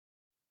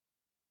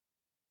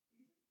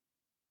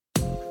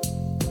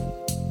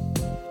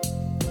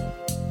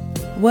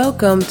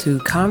Welcome to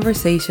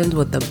Conversations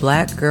with the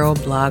Black Girl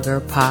Blogger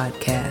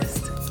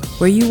podcast,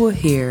 where you will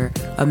hear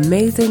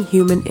amazing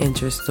human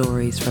interest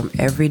stories from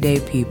everyday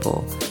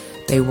people.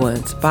 They will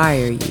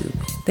inspire you,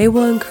 they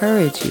will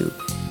encourage you,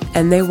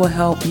 and they will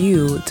help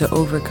you to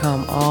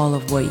overcome all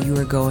of what you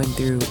are going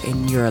through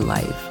in your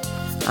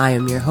life. I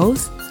am your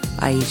host,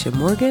 Aisha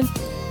Morgan,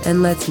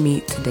 and let's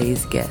meet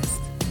today's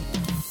guest.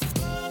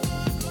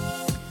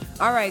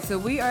 All right, so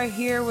we are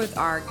here with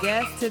our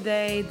guest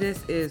today.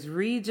 This is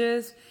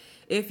Regis.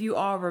 If you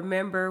all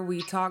remember,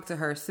 we talked to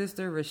her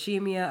sister,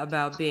 Rashemia,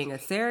 about being a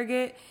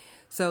surrogate.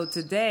 So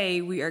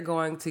today we are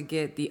going to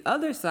get the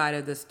other side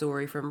of the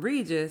story from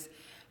Regis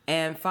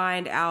and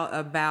find out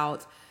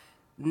about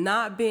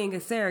not being a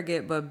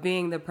surrogate, but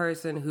being the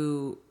person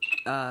who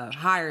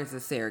hires a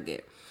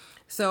surrogate.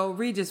 So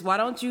Regis, why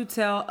don't you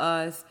tell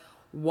us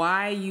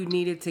why you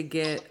needed to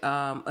get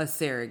a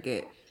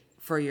surrogate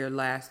for your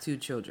last two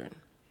children?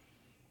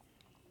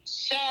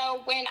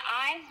 So when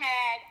I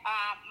had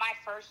my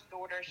first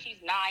daughter,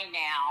 she's 9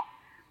 now,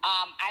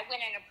 I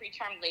went into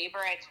preterm labor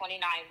at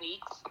 29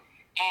 weeks,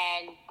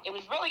 and it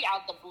was really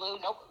out the blue.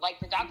 Like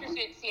the doctors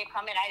didn't see it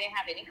coming. I didn't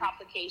have any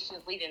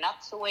complications leading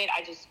up to it. I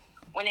just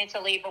went into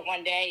labor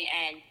one day,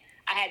 and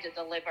I had to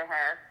deliver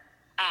her.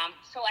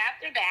 So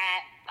after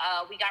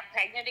that, we got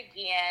pregnant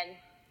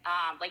again,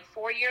 like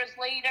 4 years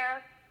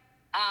later,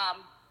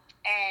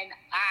 and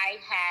I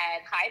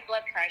had high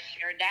blood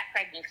pressure that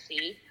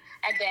pregnancy.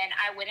 And then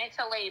I went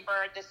into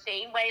labor the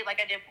same way like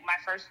I did with my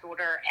first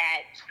daughter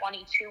at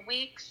 22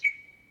 weeks.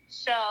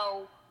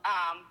 So,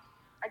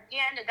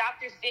 again, the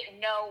doctors didn't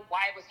know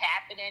why it was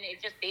happening.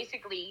 It just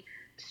basically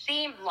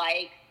seemed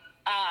like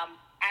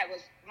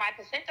my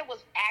placenta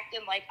was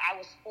acting like I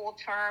was full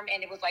term,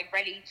 and it was like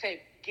ready to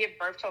give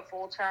birth to a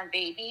full term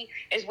baby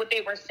is what they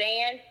were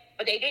saying.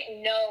 But they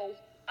didn't know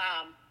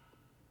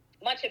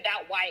much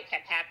about why it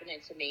kept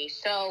happening to me.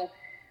 So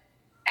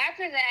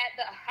after that,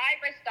 the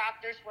high-risk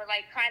doctors were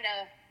like,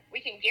 we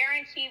can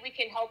guarantee we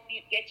can help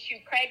you get you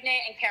pregnant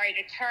and carry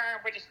to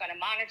term. We're just going to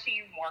monitor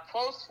you more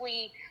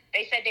closely.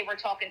 They said they were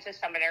talking to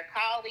some of their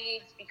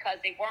colleagues because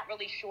they weren't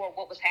really sure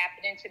what was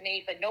happening to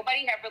me, but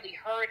nobody had really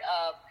heard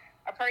of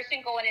a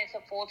person going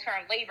into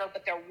full-term labor,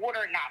 but their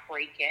water not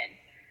breaking.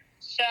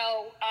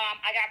 So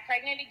I got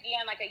pregnant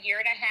again like a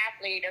year and a half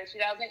later,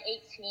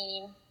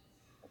 2018.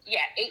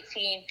 Yeah,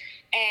 18.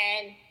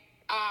 And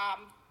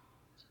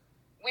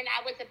when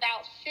I was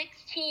about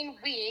 16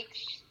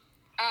 weeks,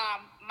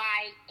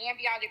 my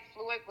amniotic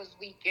fluid was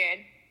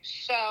leaking.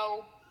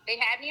 So they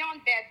had me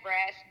on bed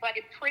rest, but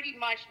it pretty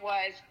much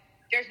was,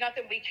 there's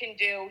nothing we can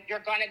do.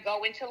 You're going to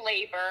go into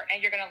labor and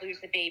you're going to lose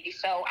the baby.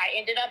 So I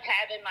ended up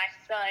having my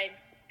son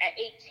at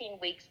 18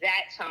 weeks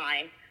that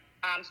time.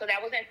 So that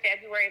was in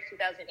February of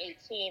 2018.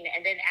 And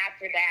then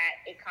after that,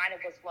 it kind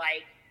of was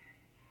like,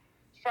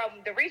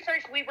 from the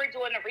research we were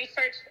doing, the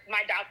research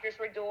my doctors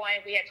were doing,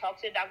 we had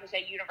talked to the doctors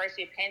at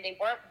University of Penn. They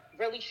weren't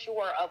really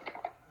sure of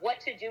what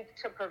to do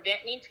to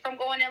prevent me from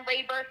going in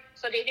labor.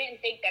 So they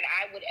didn't think that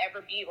I would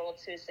ever be able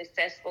to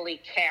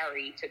successfully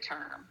carry to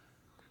term.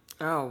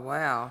 Oh,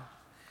 wow.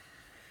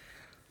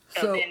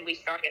 So then we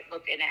started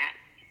looking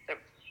at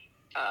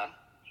the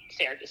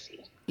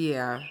surrogacy.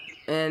 Yeah.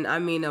 And I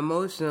mean,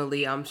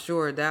 emotionally, I'm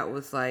sure that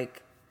was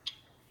like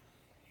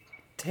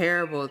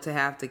terrible to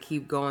have to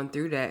keep going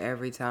through that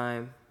every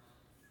time.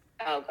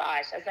 Oh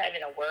gosh, that's not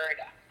even a word.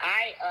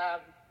 I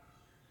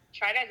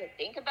try not to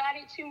think about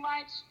it too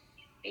much,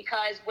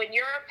 because when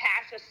you're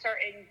past a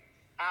certain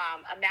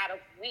amount of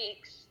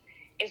weeks,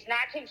 it's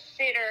not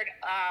considered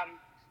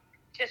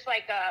just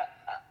like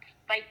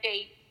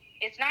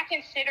it's not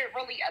considered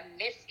really a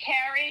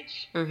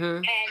miscarriage.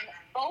 Mm-hmm. And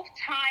both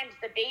times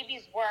the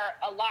babies were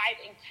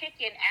alive and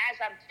kicking as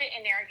I'm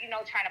sitting there,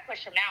 trying to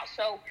push them out.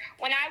 So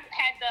when I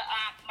had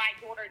my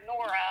daughter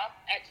Nora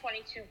at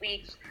 22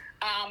 weeks,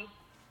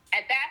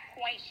 at that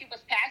point she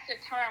was past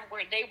the term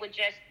where they would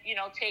just,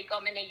 take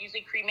them, and they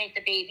usually cremate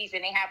the babies,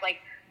 and they have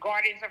like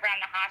gardens around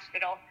the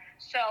hospital.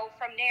 So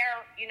from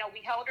there,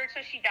 we held her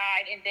till she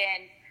died, and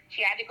then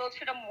she had to go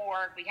to the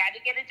morgue. We had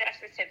to get a death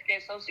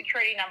certificate, social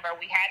security number.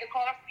 We had to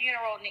call a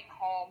funeral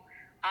home.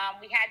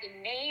 We had to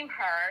name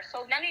her.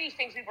 So none of these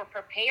things we were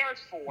prepared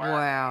for.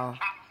 Wow.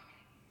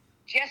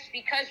 Just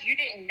because you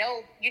didn't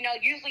know,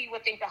 usually you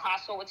would think the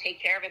hospital would take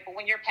care of it. But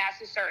when you're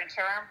past a certain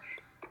term,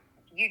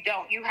 you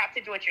don't. You have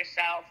to do it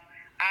yourself.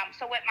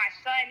 So with my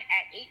son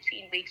at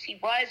 18 weeks,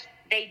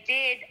 they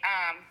did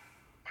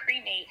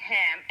cremate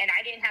him, and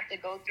I didn't have to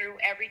go through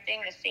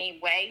everything the same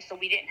way, so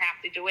we didn't have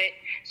to do it.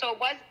 So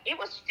it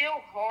was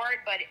still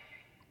hard, but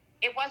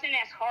it wasn't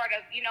as hard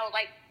of,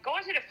 like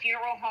going to the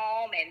funeral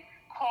home and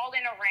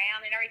calling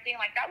around and everything.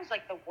 Like that was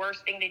like the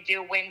worst thing to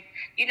do when,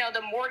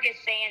 the morgue is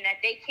saying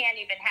that they can't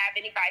even have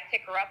anybody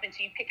pick her up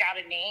until you pick out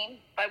a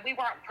name, but we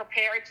weren't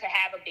prepared to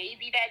have a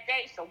baby that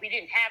day, so we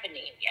didn't have a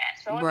name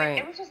yet. So right.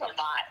 It was just a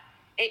lot.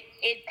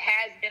 It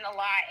has been a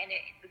lot, and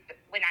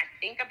when I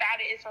think about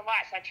it, it's a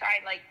lot. So I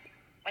try, like,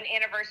 when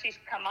anniversaries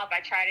come up, I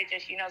try to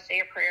just, say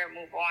a prayer and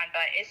move on.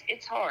 But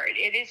it's hard.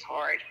 It is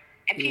hard.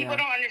 And people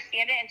don't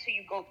understand it until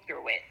you go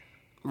through it.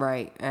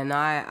 Right. And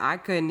I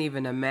couldn't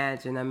even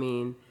imagine. I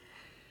mean,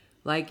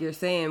 like you're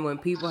saying, when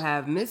people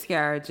have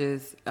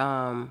miscarriages,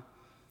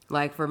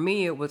 like for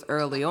me, it was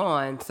early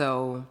on,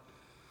 so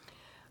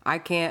I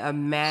can't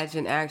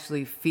imagine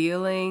actually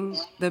feeling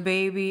the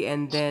baby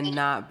and then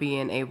not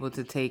being able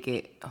to take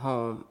it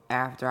home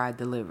after I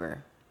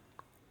deliver.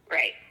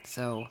 Right.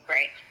 So,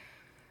 Right.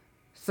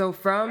 so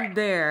from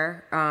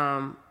there,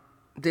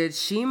 did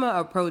Shima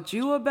approach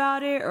you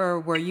about it, or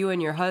were you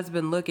and your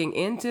husband looking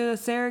into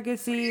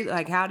surrogacy?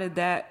 Like, how did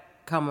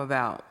that come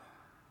about?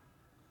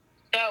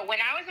 So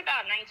when I was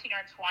about 19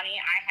 or 20,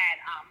 I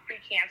had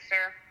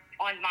precancer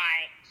on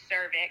my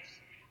cervix,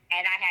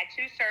 and I had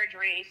 2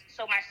 surgeries.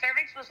 So my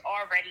cervix was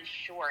already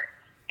short,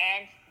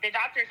 and the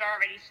doctors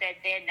already said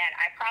then that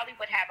I probably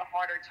would have a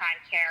harder time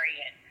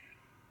carrying.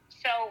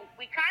 So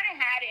we kind of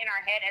had it in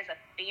our head as a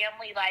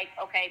family, like,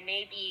 okay,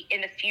 maybe in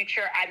the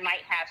future I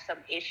might have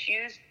some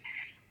issues.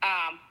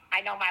 I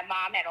know my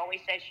mom had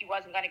always said she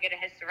wasn't going to get a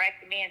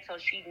hysterectomy until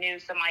she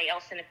knew somebody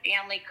else in the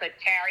family could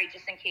carry,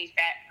 just in case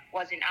that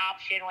was an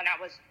option when I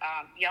was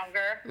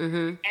younger.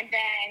 Mm-hmm. And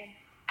then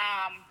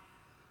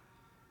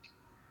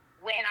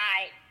when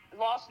I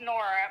lost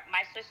Nora,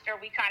 my sister,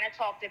 we kind of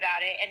talked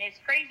about it. And it's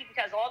crazy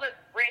because all the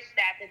risks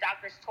that the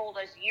doctors told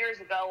us years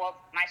ago of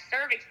my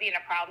cervix being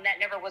a problem, that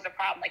never was a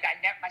problem. Like,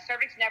 my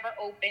cervix never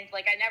opened.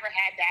 Like, I never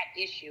had that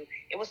issue.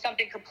 It was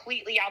something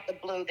completely out the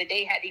blue that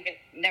they had even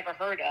never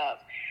heard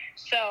of.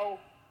 So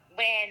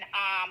when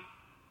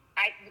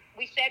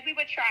we said we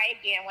would try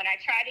again, when I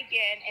tried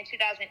again in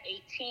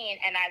 2018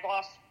 and I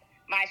lost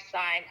my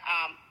son,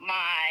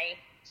 my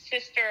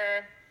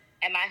sister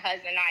and my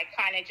husband and I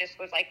kind of just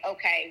was like,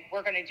 okay,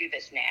 we're going to do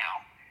this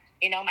now.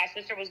 You know, my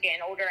sister was getting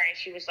older and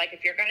she was like,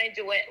 if you're going to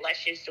do it,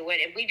 let's just do it.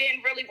 And we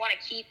didn't really want to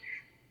keep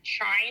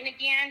trying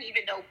again,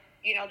 even though,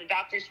 you know, the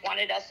doctors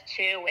wanted us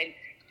to. And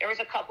there was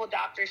a couple of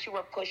doctors who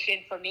were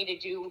pushing for me to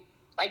do,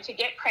 like, to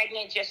get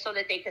pregnant just so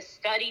that they could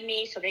study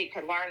me, so they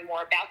could learn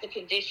more about the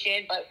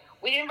condition. But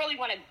we didn't really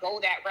want to go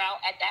that route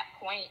at that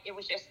point. It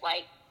was just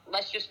like,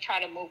 let's just try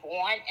to move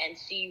on and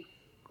see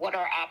what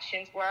our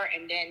options were.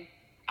 And then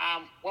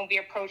when we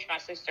approached my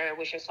sister, it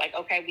was just like,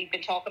 okay, we've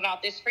been talking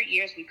about this for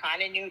years. We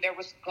kind of knew there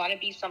was going to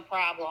be some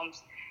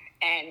problems,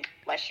 and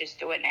let's just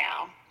do it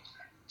now.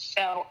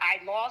 So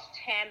I lost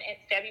him in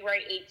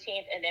February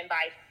 18th, and then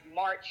by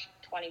March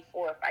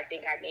 24th, I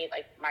think I made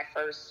like my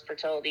first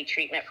fertility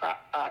treatment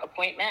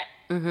appointment.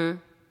 Mm-hmm.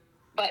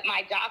 But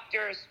my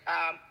doctors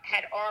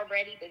had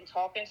already been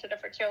talking to the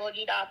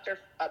fertility doctor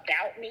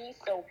about me,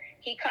 so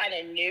he kind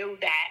of knew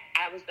that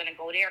I was going to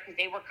go there because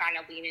they were kind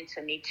of leaning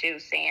to me too,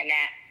 saying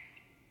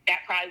that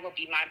probably would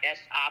be my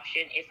best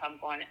option if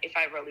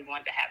I really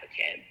wanted to have a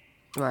kid.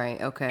 Right.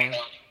 Okay.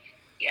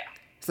 Yeah.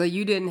 So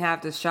you didn't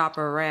have to shop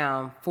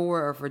around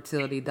for a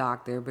fertility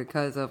doctor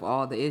because of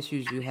all the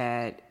issues you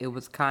had. It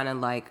was kind of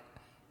like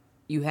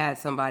you had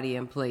somebody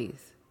in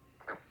place.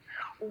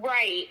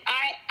 Right.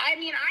 I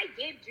mean, I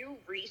did do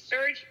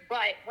research,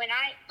 but when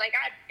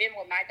I've been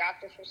with my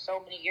doctor for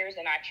so many years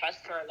and I trust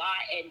her a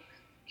lot, and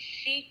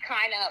she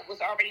kind of was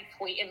already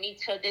pointing me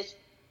to this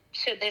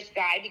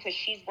guy because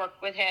she's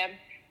worked with him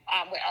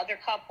with other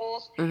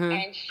couples, Mm-hmm.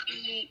 and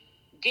she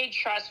did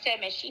trust him,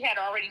 and she had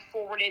already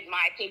forwarded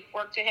my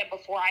paperwork to him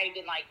before I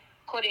even like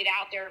put it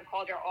out there and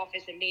called her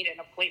office and made an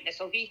appointment.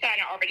 So he kind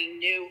of already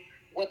knew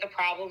what the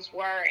problems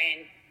were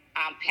and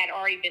had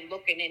already been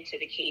looking into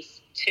the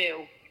case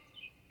too,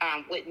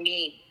 with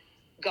me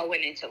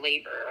going into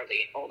labor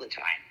early all the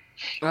time.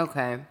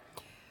 Okay.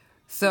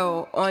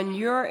 So on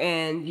your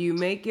end, you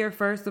make your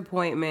first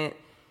appointment.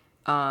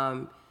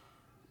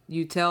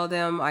 You tell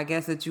them, I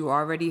guess, that you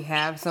already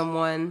have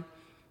someone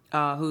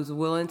who's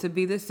willing to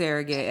be the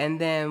surrogate,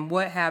 and then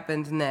what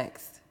happens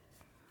next?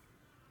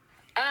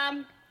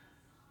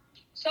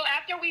 So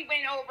after we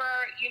went over,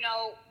 you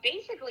know,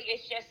 basically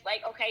it's just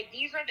like, okay,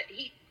 he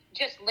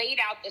just laid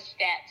out the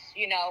steps,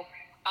 you know.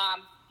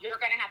 You're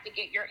going to have to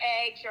get your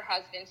eggs, your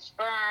husband's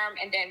sperm,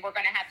 and then we're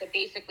going to have to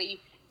basically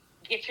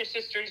get your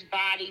sister's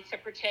body to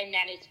pretend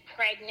that it's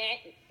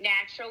pregnant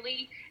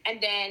naturally.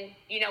 And then,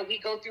 you know, we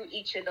go through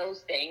each of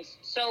those things.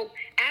 So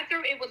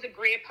after it was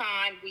agreed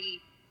upon,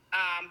 we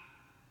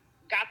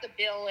got the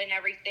bill and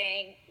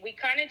everything. We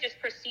kind of just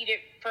proceeded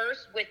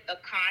first with the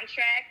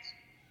contract,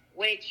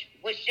 which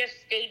was just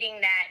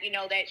stating that, you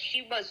know, that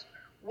she was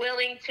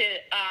willing to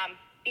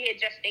be a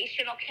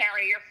gestational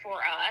carrier for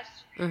us,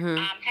 Mm-hmm.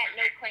 had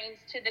no claims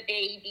to the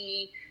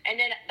baby. And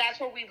then that's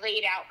where we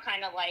laid out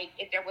kind of like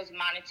if there was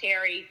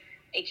monetary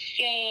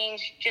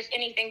exchange, just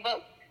anything.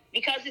 But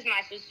because it's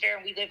my sister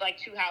and we live like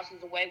 2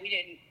 houses away, we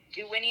didn't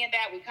do any of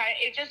that.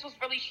 It just was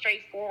really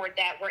straightforward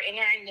that we're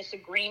entering this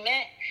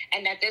agreement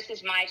and that this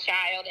is my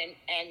child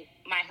and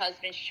my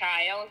husband's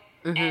child.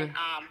 Mm-hmm.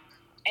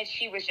 And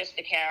she was just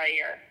the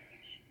carrier.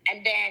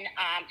 And then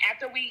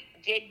after we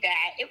did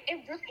that,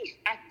 it really,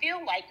 I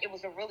feel like it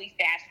was a really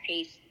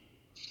fast-paced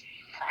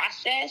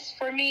process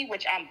for me,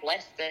 which I'm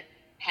blessed to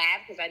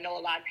have because I know a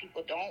lot of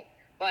people don't.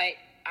 But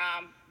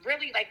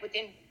really, like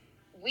within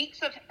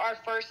weeks of our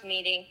first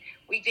meeting,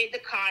 we did the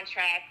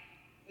contract.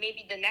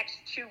 maybe the next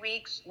 2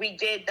 weeks, we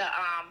did the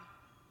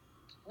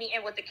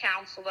meeting with the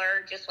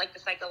counselor, just like the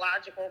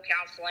psychological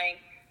counseling,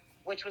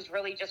 which was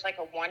really just like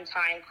a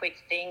one-time quick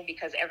thing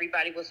because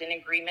everybody was in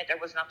agreement. There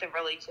was nothing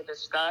really to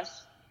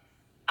discuss.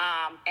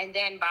 And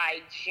then by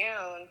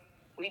June,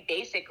 we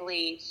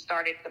basically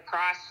started the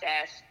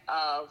process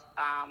of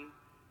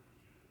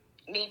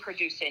me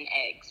producing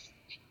eggs.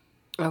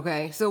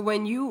 Okay, so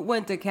when you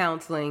went to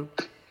counseling,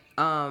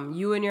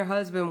 you and your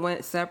husband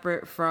went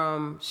separate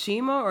from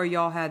Shima, or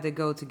y'all had to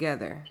go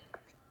together?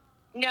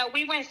 No,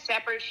 we went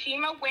separate.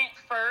 Shima went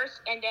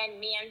first, and then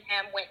me and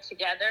him went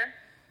together.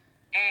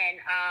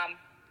 And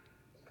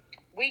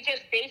we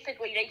just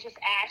basically, they just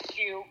asked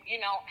you, you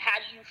know, how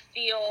do you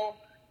feel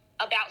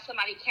about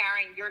somebody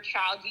carrying your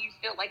child? Do you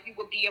feel like you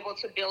would be able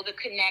to build a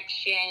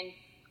connection?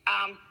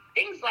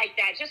 Things like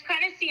that. Just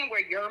kind of seeing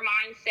where your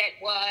mindset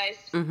was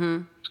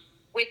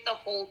with the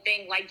whole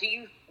thing. Like,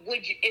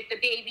 would you, if the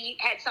baby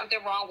had something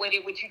wrong with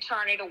it, would you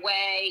turn it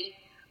away?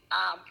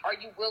 Are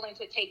you willing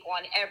to take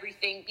on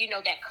everything, you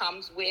know, that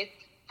comes with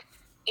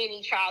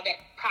any child that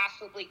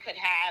possibly could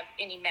have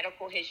any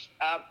medical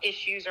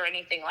issues or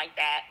anything like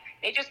that?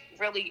 They just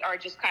really are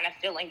just kind of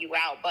filling you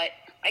out. But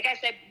like I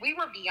said, we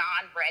were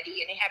beyond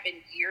ready, and it had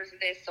been years of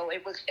this, so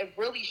it was a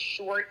really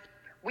short.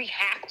 We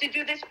have to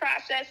do this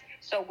process,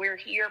 so we're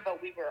here,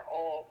 but we were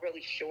all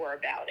really sure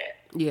about it.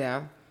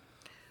 Yeah.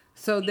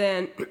 So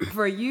then,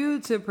 for you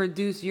to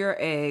produce your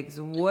eggs,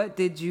 what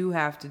did you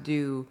have to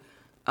do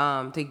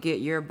to get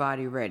your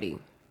body ready?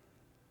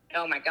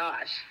 Oh my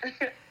gosh.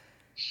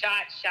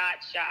 Shots.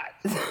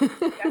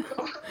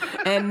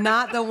 And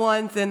not the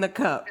ones in the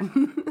cup.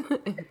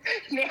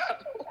 No.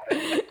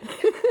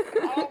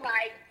 Oh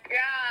my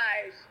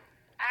gosh.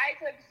 I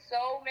took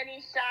so many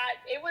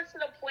shots. It was to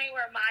the point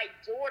where my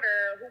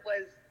daughter, who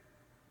was,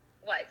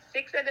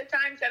 6 at the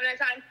time, 7 at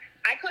the time,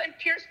 I couldn't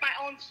pierce my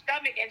own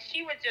stomach, and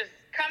she was just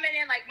coming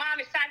in like, Mom,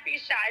 it's time for your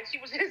shot. And she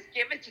would just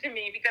give it to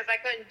me because I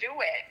couldn't do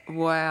it.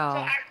 Wow. So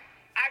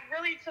I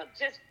really took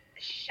just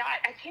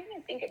shot. I can't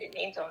even think of the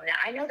names of them now.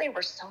 I know they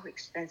were so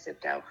expensive,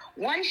 though.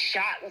 One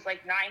shot was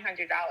like $900,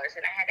 and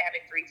I had to have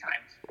it 3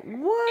 times.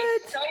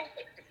 What? It's so,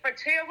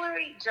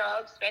 fertility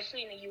drugs,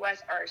 especially in the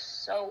U.S., are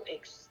so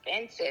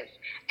expensive.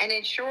 And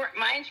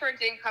my insurance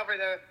didn't cover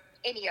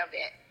any of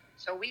it.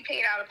 So we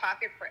paid out of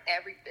pocket for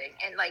everything.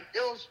 And, like,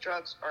 those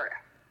drugs are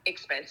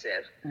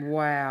expensive.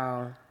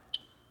 Wow.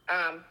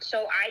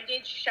 So I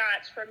did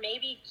shots for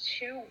maybe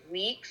 2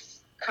 weeks.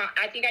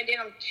 I think I did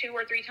them 2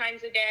 or 3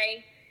 times a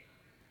day.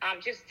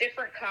 Just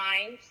different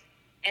kinds.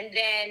 And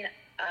then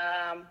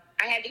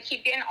I had to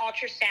keep getting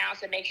ultrasounds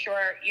to make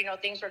sure, you know,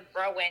 things were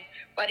growing.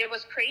 But it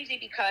was crazy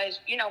because,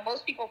 you know,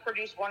 most people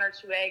produce 1 or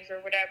 2 eggs or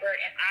whatever.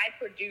 And I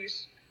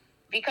produced,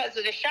 because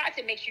of the shots,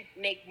 it makes you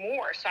make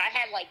more. So I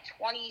had like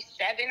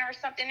 27 or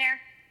something there.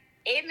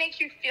 It makes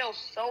you feel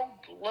so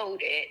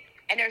bloated.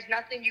 And there's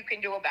nothing you can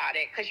do about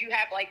it because you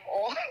have like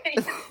all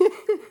these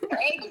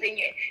eggs in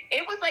it.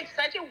 It was like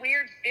such a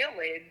weird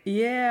feeling.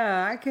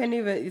 Yeah, I can't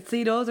even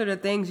see. Those are the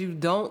things you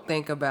don't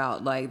think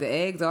about. Like, the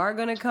eggs are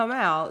going to come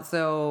out,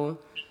 so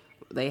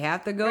they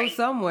have to go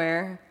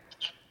somewhere.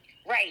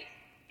 Right.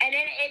 And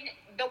then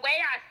the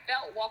way I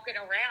felt walking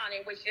around,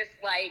 it was just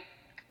like,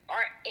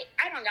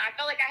 I don't know. I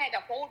felt like I had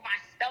to hold my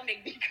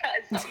stomach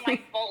because I'm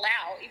like full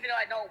out, even though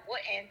I know it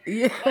wouldn't.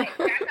 Yeah. Like,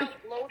 that's how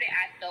bloated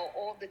I felt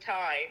all the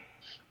time.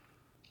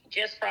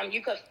 Just from,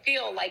 you could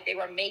feel like they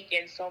were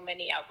making so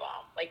many of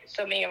them. Like,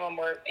 so many of them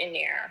were in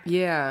there.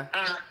 Yeah.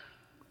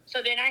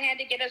 So then I had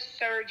to get a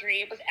surgery.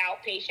 It was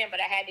outpatient,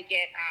 but I had to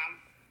get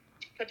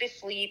put to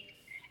sleep,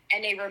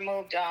 and they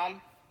removed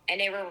them,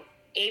 and they were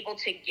able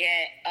to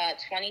get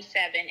 27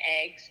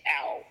 eggs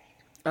out.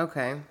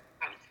 Okay.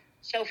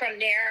 So from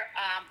there,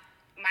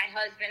 my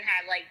husband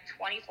had like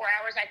 24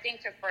 hours, I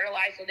think, to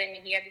fertilize. So then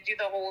he had to do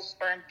the whole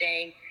sperm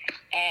thing,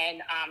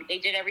 and they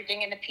did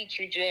everything in the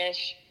petri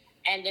dish.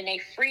 And then they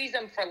freeze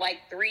them for like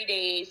 3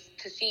 days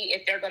to see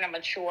if they're going to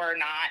mature or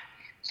not.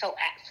 So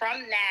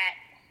from that,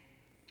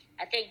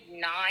 I think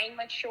 9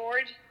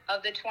 matured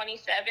of the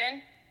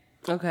 27.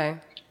 Okay.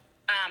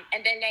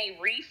 And then they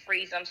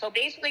refreeze them. So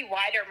basically,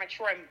 while they're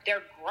maturing,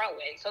 they're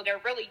growing. So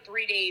they're really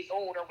 3 days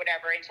old or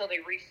whatever until they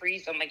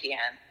refreeze them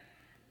again.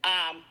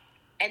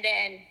 And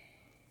then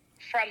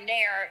from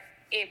there,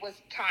 it was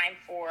time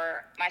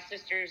for my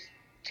sisters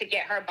to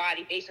get her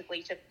body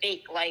basically to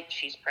fake like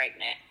she's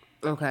pregnant.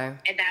 Okay.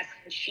 And that's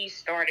when she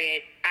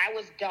started. I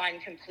was done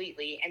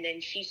completely, and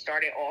then she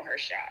started all her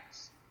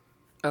shots.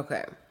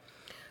 Okay.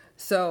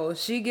 So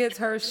she gets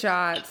her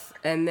shots,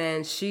 and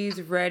then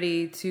she's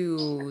ready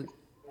to,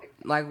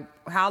 like,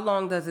 how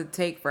long does it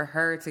take for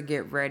her to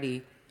get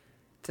ready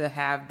to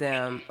have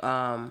them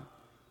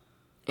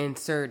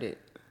inserted?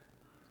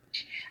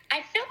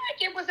 I feel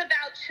like it was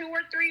about 2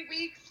 or 3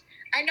 weeks.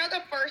 I know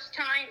the first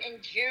time in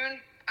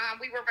June,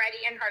 we were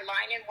ready, and her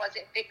lining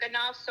wasn't thick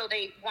enough, so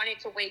they wanted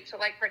to wait till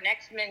like her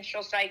next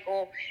menstrual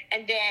cycle.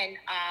 And then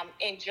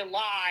in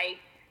July,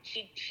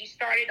 she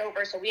started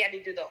over, so we had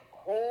to do the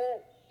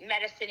whole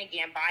medicine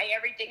again, buy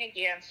everything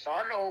again,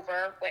 start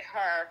over with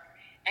her.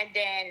 And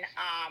then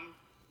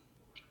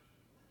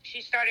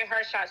she started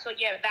her shot. So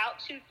yeah, about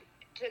 2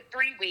 to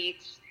 3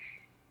 weeks,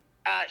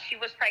 she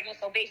was pregnant.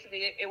 So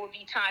basically, it would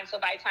be time. So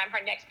by the time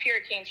her next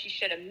period came, she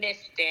should have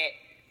missed it.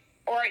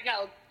 Or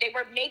no, they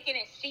were making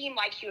it seem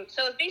like she was.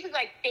 So it's basically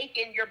like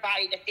faking your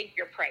body to think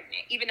you're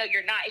pregnant, even though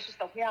you're not. It's just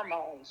the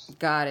hormones.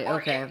 Got it.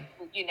 Okay.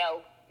 You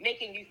know,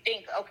 making you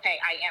think, okay,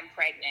 I am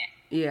pregnant.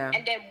 Yeah.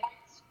 And then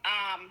once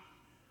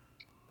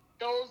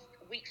those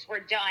weeks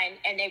were done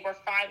and they were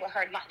fine with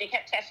her, they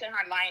kept testing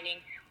her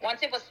lining.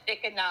 Once it was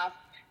thick enough,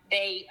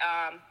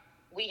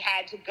 we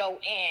had to go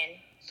in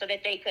so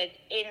that they could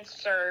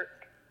insert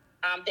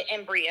the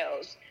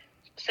embryos.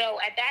 So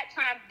at that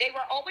time, they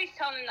were always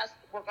telling us,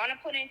 we're going to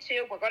put in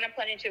 2, we're going to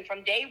put in 2.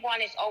 From day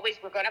one, it's always,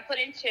 we're going to put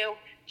in 2,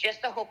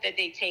 just to hope that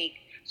they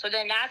take. So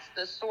then that's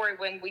the story.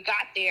 When we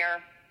got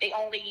there, they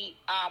only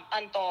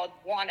unthawed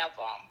one of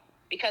them.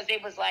 Because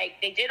it was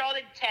like, they did all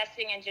the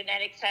testing and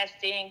genetic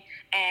testing,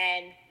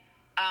 and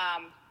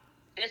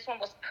this one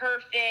was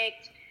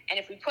perfect. And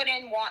if we put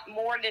in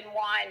more than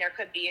one, there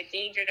could be a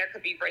danger. There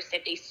could be risk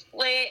that they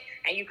split,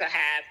 and you could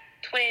have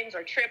twins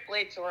or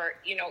triplets or,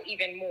 you know,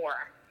 even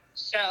more.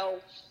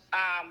 So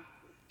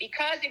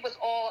because it was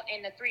all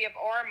in the 3 of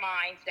our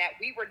minds that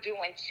we were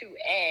doing 2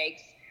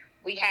 eggs,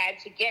 we had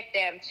to get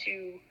them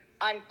to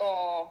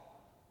unthaw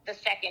the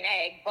second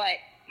egg. But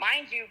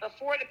mind you,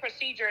 before the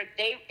procedure,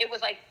 it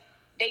was like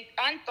they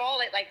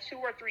unthaw it like 2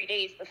 or 3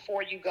 days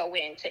before you go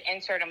in to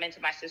insert them into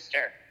my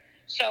sister.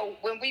 So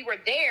when we were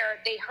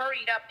there, they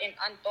hurried up and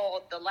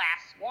unthawed the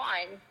last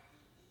one.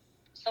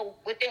 So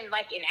within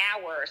like an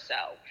hour or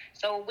so.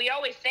 So we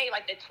always say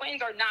like the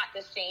twins are not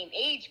the same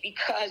age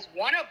because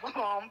one of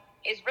them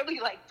is really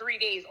like 3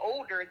 days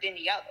older than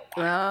the other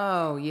one.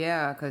 Oh,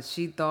 yeah, because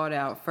she thawed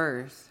out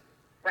first.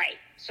 Right.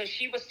 So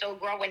she was still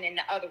growing and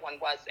the other one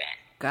wasn't.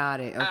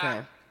 Got it.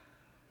 Okay.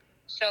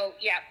 So,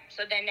 yeah.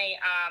 So then they,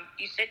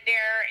 you sit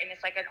there and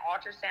it's like an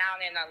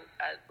ultrasound and a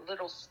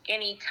little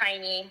skinny,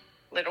 tiny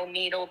little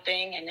needle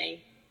thing. And then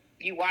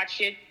you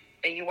watch it.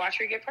 And you watch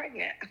her get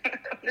pregnant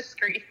on the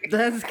screen.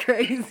 That's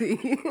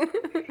crazy.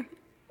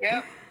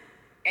 Yep.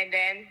 And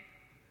then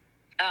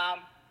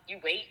you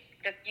wait,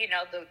 the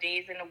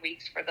days and the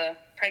weeks for the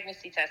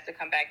pregnancy test to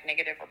come back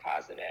negative or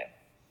positive.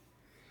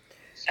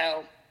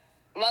 So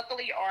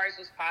luckily ours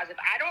was positive.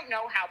 I don't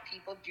know how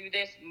people do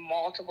this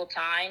multiple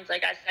times.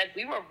 Like I said,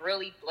 we were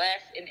really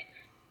blessed, and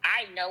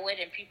I know it,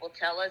 and people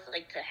tell us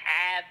like to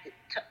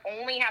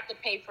only have to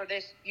pay for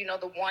this,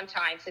 the one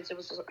time since it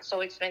was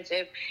so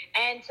expensive,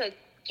 and to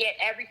get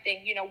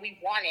everything, we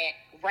want it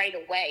right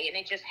away. And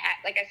it just,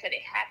 like I said,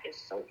 it happened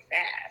so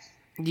fast.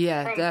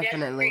 Yeah, From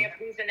definitely.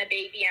 From losing the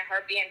baby and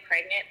her being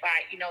pregnant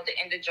by, the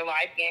end of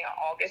July, beginning of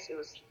August, it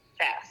was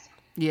fast.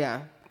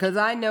 Yeah, because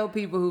I know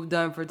people who've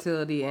done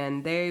fertility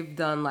and they've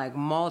done like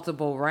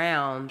multiple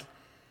rounds.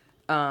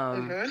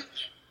 And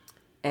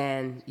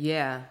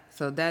yeah,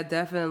 so that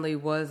definitely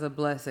was a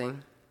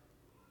blessing.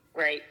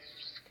 Right.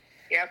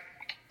 Yep.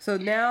 So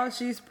now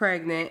she's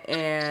pregnant,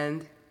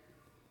 and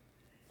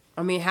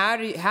I mean,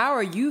 how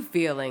are you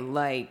feeling?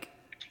 Like,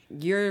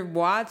 you're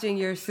watching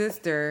your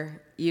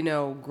sister,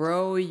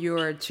 grow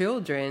your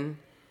children,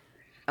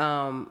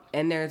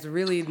 and there's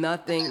really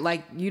nothing,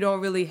 like, you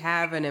don't really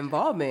have an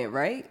involvement,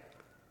 right?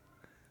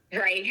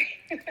 Right.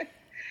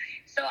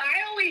 So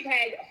I always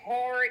had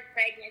hard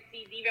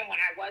pregnancies, even when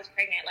I was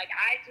pregnant. Like,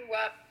 I grew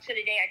up to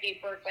the day I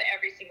gave birth with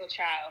every single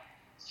child.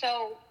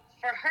 So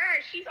for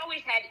her, she's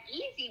always had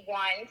easy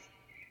ones.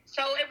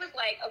 So it was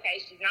like,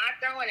 okay, she's not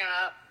throwing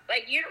up.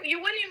 Like, you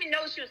wouldn't even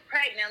know she was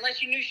pregnant unless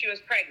you knew she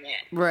was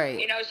pregnant. Right.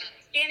 She's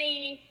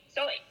skinny.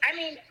 So, I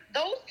mean,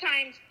 those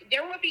times,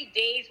 there would be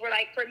days where,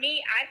 like, for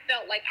me, I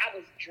felt like I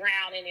was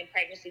drowning in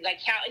pregnancy,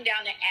 like counting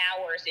down the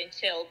hours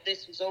until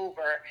this was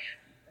over.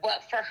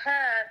 But for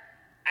her,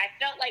 I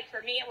felt like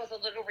for me it was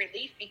a little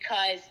relief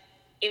because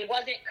it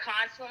wasn't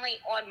constantly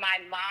on my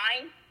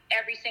mind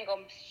every single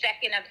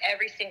second of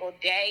every single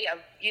day of,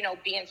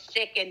 being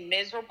sick and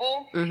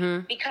miserable.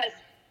 Mm-hmm. Because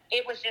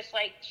it was just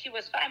like, she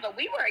was fine, but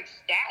we were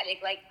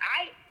ecstatic. Like,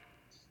 I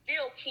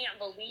still can't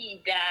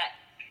believe that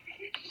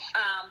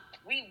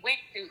we went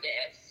through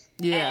this.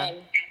 Yeah.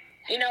 And,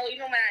 even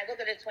when I look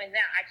at the twins now,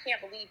 I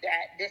can't believe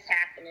that this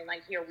happened and,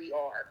 like, here we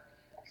are.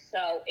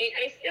 So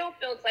it still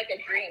feels like a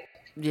dream.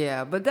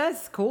 Yeah, but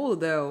that's cool,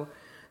 though.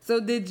 So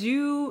did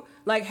you,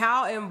 like,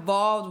 how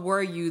involved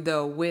were you,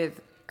 though,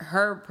 with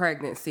her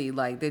pregnancy?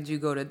 Like, did you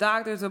go to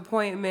doctor's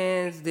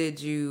appointments? Did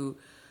you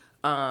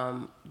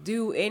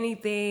do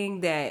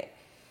anything that,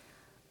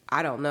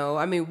 I don't know.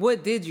 I mean,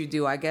 what did you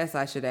do? I guess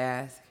I should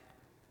ask.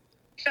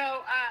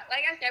 So,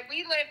 like I said,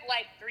 we live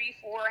like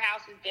 3-4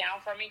 houses down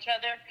from each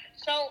other.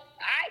 So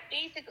I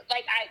basically,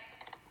 I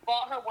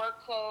bought her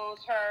work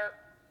clothes, her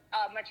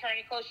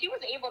maternity clothes. She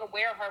was able to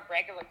wear her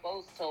regular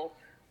clothes till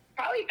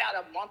probably about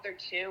a month or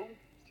two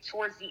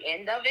towards the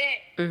end of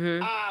it.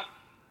 Mm-hmm.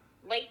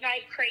 Late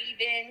night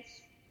cravings,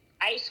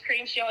 ice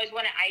cream. She always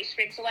wanted ice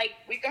cream. So,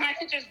 we kind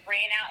of just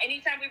ran out.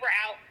 Anytime we were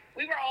out,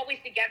 we were always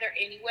together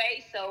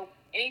anyway. So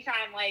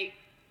anytime, we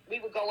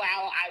would go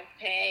out, I would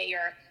pay,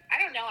 or I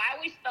don't know. I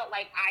always felt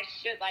like I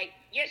should, like,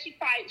 yeah, she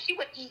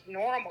would eat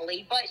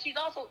normally, but she's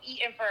also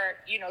eating for,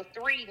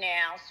 3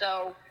 now.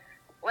 So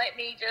let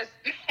me just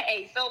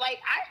pay. So, like,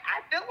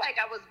 I feel like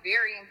I was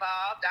very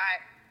involved.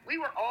 We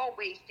were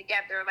always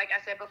together, like I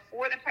said,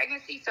 before the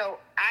pregnancy. So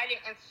I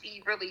didn't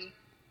see really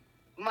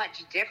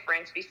much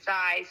difference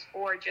besides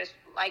for just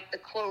like the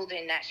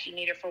clothing that she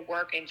needed for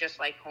work and just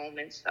like home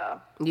and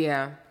stuff.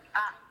 Yeah.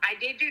 I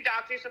did do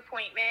doctor's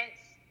appointments.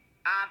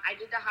 I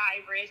did the high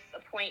risk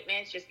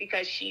appointments just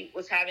because she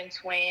was having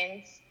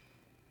twins.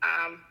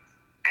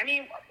 I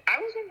mean, I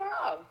was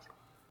involved.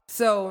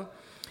 So,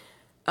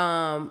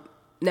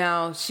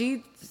 now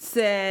she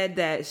said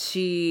that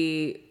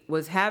she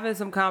was having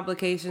some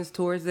complications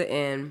towards the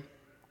end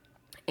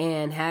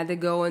and had to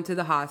go into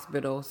the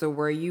hospital. So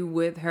were you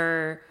with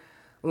her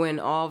when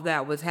all of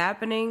that was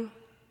happening?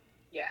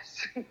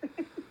 Yes. And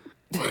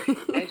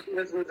she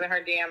was losing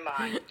her damn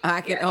mind.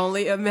 I can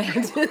only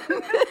imagine.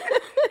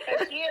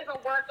 Because she is a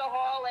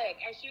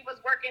workaholic, and she was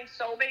working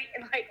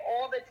like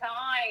all the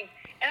time.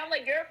 And I'm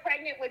like, you're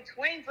pregnant with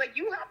twins. Like,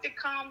 you have to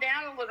calm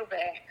down a little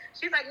bit.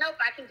 She's like, nope,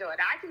 I can do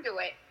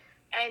it.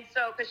 And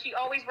so, because she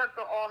always worked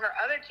with all her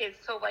other kids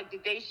till, like, the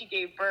day she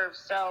gave birth.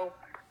 So,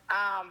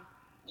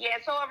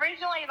 so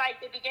originally, like,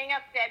 the beginning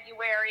of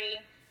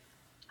February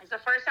is the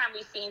first time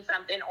we seen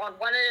something. On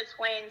one of the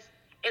twins,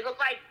 it looked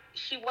like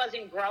she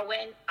wasn't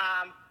growing.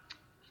 I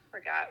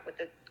forgot what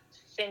the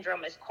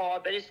syndrome is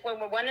called, but it's when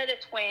one of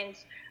the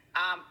twins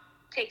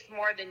takes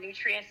more of the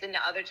nutrients than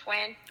the other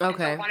twin.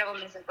 Okay. So one of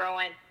them isn't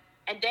growing.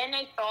 And then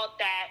they thought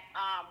that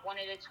one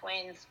of the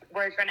twins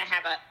was going to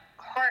have a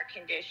heart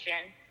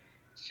condition.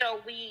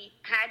 So we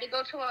had to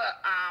go to a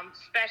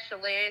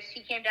specialist.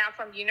 He came down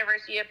from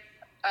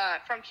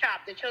from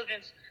CHOP, the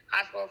Children's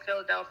Hospital of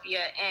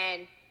Philadelphia,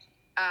 and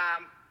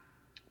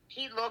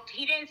he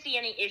didn't see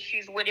any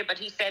issues with it, but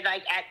he said,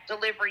 like, at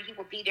delivery, he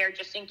would be there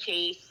just in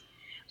case.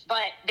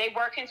 But they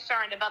were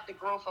concerned about the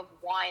growth of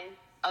one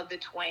of the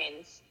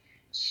twins.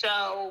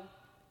 So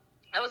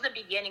that was the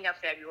beginning of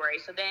February.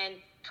 So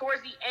then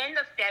towards the end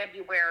of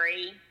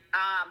February,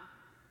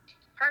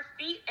 her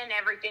feet and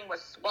everything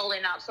was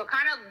swollen up. So it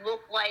kind of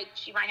looked like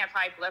she might have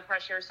high blood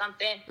pressure or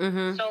something.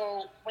 Mm-hmm.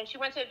 So when she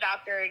went to the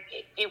doctor,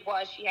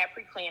 she had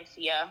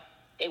preeclampsia.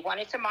 They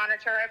wanted to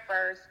monitor her at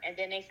first, and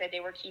then they said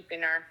they were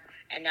keeping her.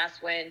 And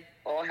that's when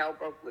all hell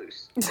broke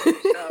loose. So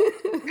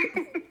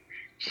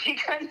she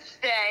couldn't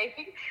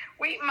stay.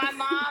 My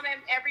mom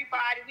and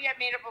everybody, we had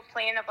made up a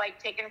plan of, like,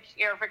 taking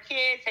care of her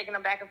kids, taking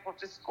them back and forth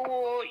to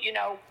school.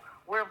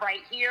 We're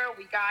right here.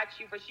 We got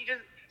you. But she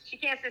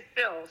can't sit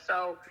still.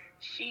 So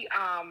she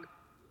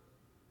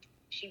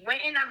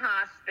went in the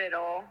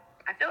hospital.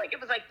 I feel like it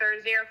was like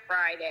Thursday or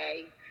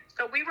Friday.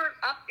 So we were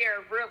up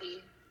there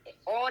really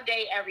all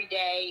day, every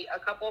day. A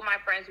couple of my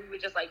friends, we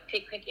would just, like,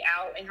 picnic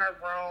out in her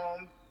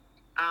room.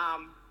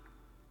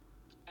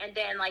 And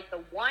then, like,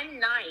 the one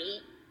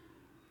night,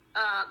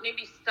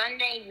 maybe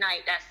Sunday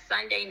night,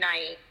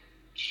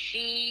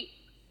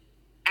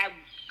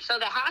 so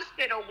the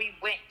hospital we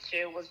went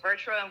to was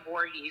Virtual and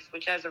Voorhees,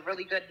 which has a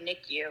really good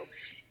NICU.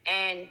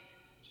 And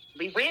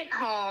we went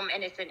home,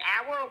 and it's an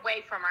hour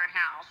away from our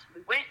house.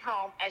 We went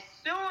home. As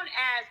soon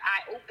as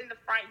I opened the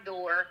front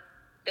door,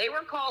 they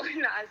were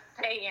calling us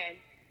saying,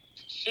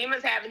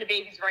 Sheema's having the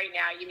babies right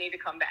now. You need to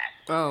come back.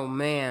 Oh,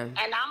 man.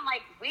 And I'm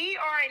like, we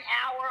are an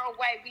hour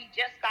away. We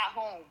just got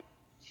home.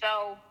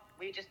 So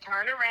we just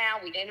turned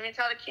around. We didn't even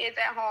tell the kids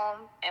at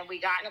home. And we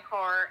got in the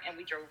car, and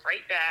we drove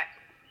right back.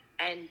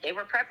 And they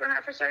were prepping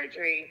her for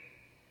surgery.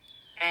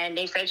 And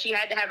they said she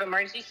had to have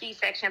emergency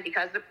C-section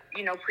because of,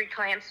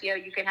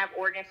 preeclampsia. You can have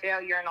organ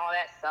failure and all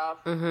that stuff.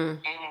 Mm-hmm.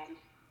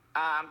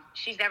 And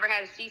she's never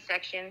had a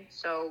C-section,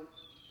 so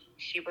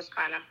she was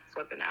kind of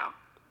flipping out.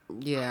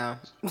 Yeah.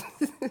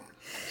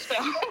 So,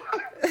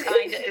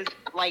 kind of is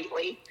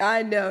lightly.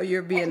 I know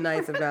you're being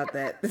nice about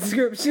that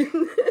description.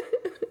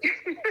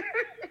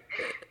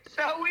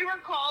 So we were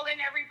calling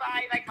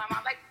everybody, like my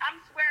mom, like, I'm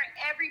swearing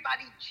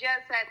everybody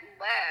just had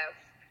left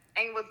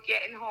and was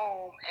getting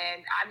home.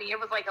 And I mean, it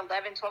was like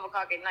 11, 12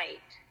 o'clock at night.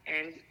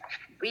 And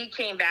we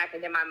came back,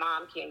 and then my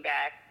mom came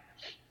back.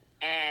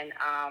 And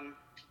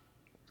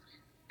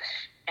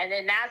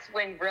then that's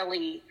when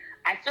really,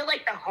 I feel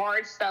like the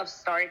hard stuff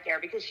started there,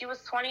 because she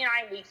was 29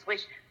 weeks,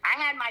 which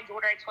I had my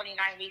daughter at 29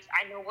 weeks.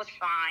 I knew was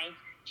fine.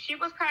 She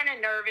was kind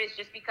of nervous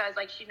just because,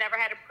 like, she never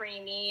had a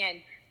preemie,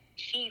 and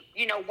she,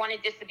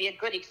 wanted this to be a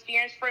good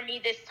experience for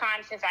me this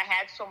time, since I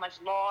had so much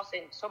loss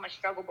and so much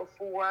struggle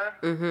before.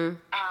 Mm-hmm.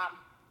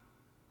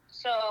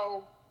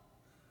 So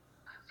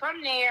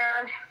from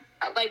there,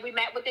 like, we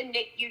met with the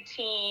NICU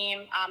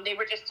team. They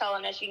were just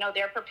telling us,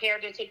 they're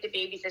prepared to take the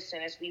babies as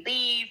soon as we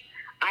leave.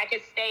 I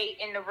could stay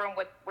in the room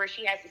where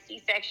she has the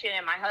C-section,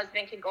 and my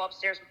husband can go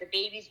upstairs with the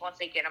babies once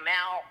they get them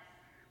out.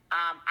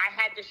 I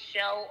had to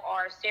show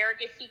our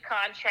surrogacy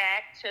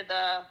contract to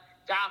the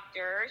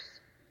doctors,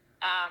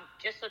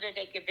 just so that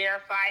they could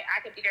verify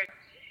I could be there.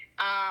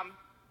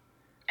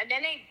 And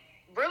then they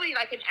really,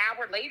 like, an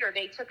hour later,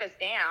 they took us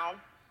down,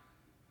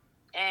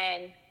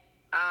 and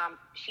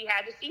she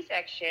had the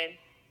C-section.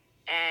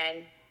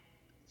 And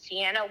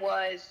Sienna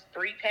was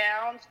 3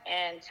 pounds,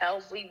 and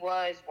Telsley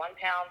was 1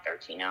 pound,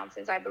 13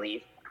 ounces, I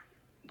believe.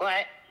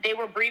 But they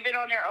were breathing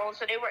on their own,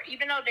 so they were,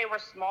 even though they were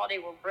small, they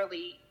were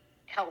really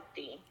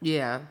healthy.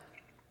 Yeah.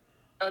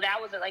 So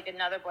that was like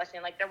another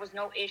blessing. Like there was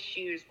no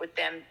issues with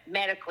them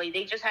medically.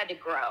 They just had to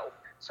grow.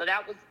 So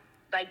that was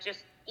like just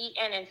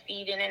eating and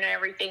feeding and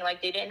everything.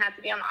 Like they didn't have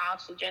to be on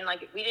oxygen.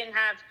 Like we didn't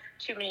have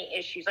too many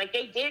issues. Like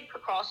they did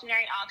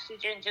precautionary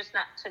oxygen just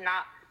not to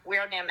not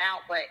wear them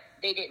out, but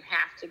they didn't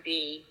have to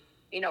be,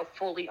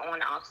 fully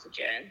on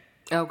oxygen.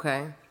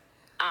 Okay.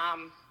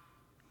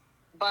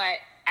 But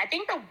I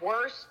think the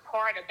worst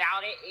part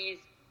about it is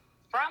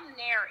from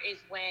there is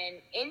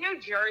when in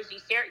New Jersey,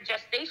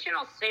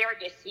 gestational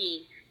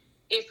surrogacy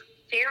is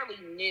fairly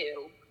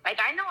new. Like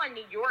I know in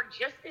New York,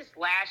 just this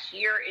last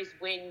year is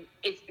when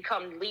it's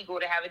become legal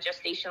to have a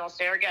gestational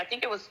surrogate. I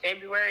think it was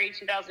February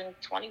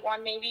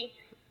 2021, maybe.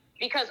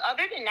 Because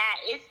other than that,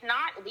 it's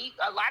not legal.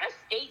 A lot of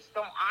states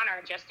don't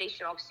honor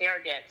gestational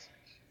surrogates.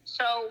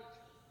 So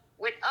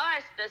with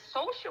us, the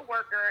social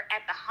worker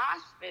at the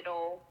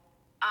hospital,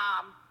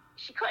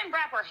 she couldn't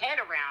wrap her head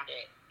around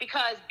it.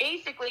 Because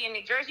basically in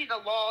New Jersey, the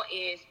law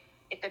is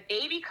if the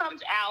baby comes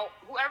out,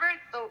 whoever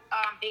the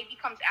baby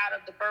comes out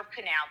of the birth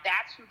canal,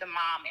 that's who the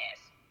mom is.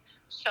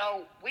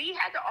 So we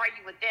had to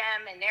argue with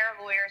them and their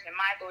lawyers and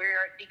my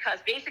lawyer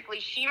because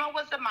basically Shima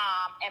was the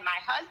mom and my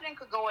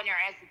husband could go in there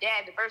as the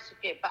dad, the birth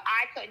certificate, but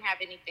I couldn't have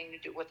anything to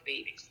do with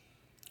babies.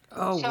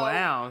 Oh, so,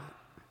 wow.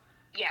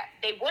 Yeah,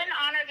 they wouldn't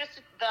honor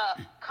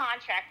the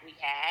contract we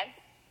had.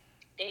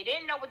 They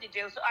didn't know what to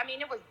do. So,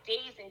 it was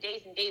days and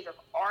days and days of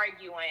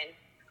arguing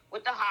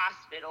with the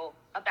hospital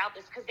about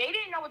this because they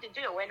didn't know what to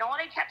do. And all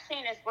they kept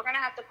saying is, we're going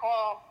to have to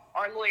call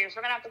our lawyers.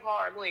 We're going to have to call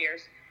our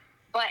lawyers.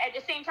 But at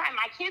the same time,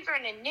 my kids are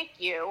in the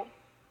NICU,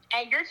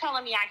 and you're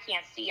telling me I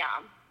can't see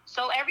them.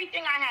 So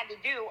everything I had to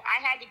do,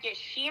 I had to get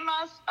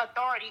Shima's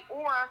authority,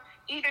 or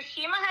either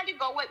Shima had to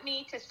go with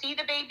me to see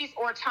the babies,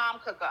 or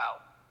Tom could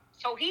go.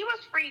 So he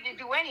was free to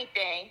do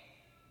anything,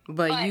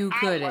 but you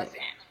couldn't. I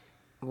wasn't.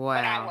 Wow.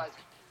 But I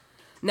wasn't.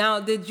 Now,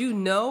 did you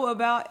know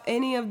about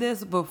any of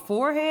this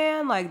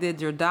beforehand? Like,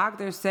 did your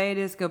doctor say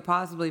this could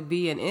possibly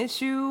be an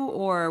issue,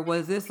 or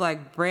was this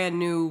like brand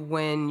new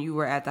when you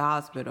were at the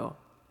hospital?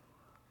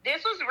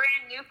 This was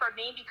brand new for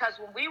me because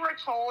when we were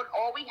told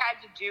all we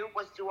had to do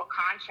was do a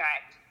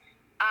contract,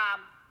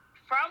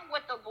 from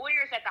what the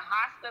lawyers at the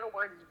hospital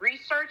were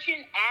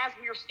researching as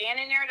we were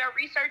standing there, they're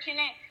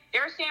researching it,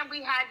 they're saying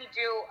we had to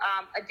do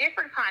a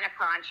different kind of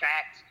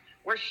contract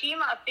where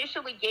Shima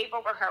officially gave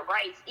over her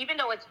rights. Even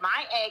though it's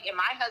my egg and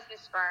my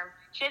husband's sperm,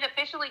 she'd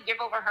officially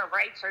give over her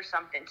rights or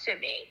something to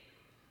me.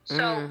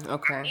 So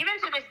even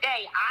to this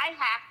day, I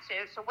have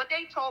to, so what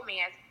they told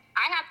me is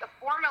I have to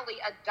formally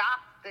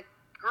adopt the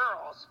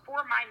girls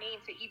for my name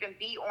to even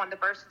be on the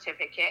birth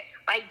certificate.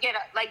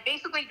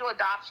 Basically do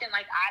adoption.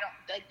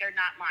 They're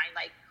not mine.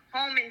 Like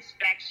home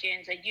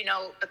inspections and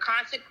the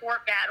constant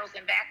court battles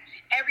and back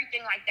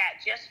everything like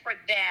that, just for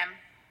them,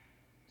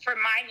 for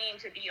my name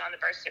to be on the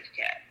birth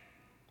certificate.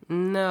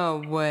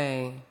 No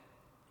way.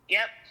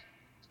 Yep.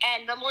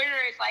 And the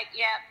lawyer is like,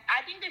 yeah,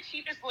 I think the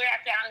cheapest lawyer I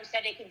found who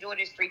said they can do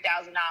it is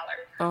 $3,000.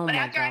 Oh, but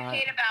my after God.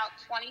 I paid about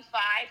 $25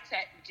 to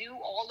do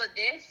all of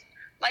this,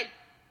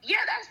 yeah,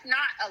 that's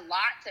not a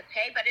lot to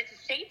pay, but at the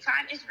same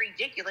time, it's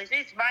ridiculous.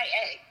 It's my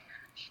egg.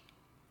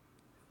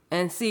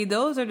 And see,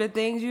 those are the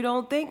things you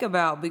don't think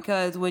about,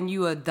 because when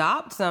you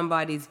adopt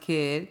somebody's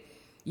kid,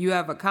 you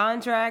have a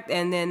contract,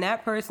 and then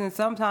that person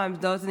sometimes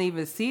doesn't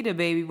even see the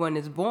baby when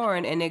it's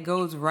born, and it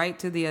goes right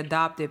to the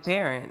adopted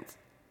parents.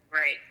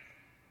 Right.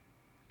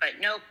 But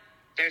nope,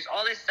 there's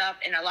all this stuff,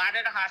 and a lot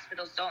of the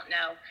hospitals don't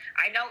know.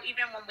 I know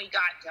even when we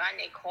got done,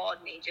 they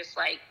called me just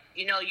like,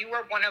 you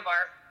were one of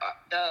our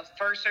the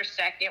first or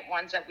second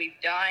ones that we've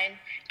done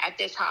at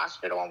this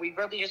hospital, and we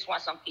really just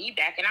want some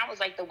feedback. And I was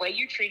like, the way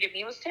you treated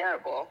me was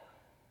terrible.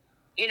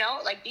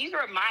 These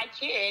were my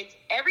kids.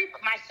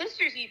 My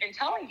sister's even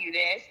telling you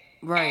this.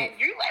 Right. And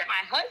you let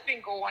my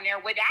husband go on there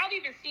without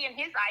even seeing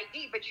his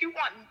ID, but you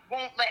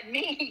won't let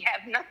me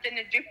have nothing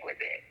to do with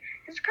it.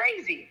 It's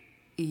crazy.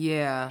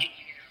 Yeah.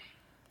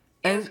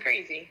 It's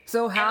crazy.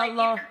 So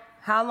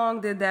how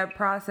long did that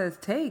process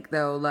take,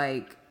 though?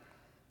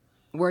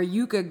 Where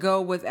you could go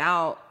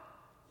without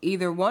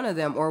either one of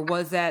them, or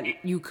was that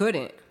you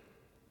couldn't?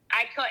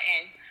 I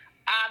couldn't.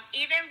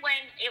 Even when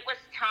it was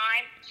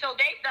time, so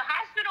the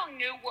hospital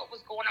knew what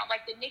was going on,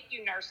 like the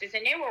NICU nurses,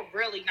 and they were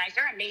really nice.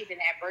 They're amazing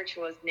at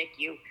Virtuous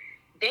NICU.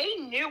 They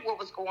knew what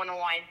was going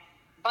on,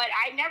 but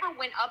I never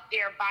went up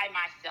there by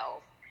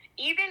myself.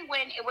 Even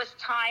when it was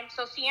time,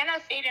 so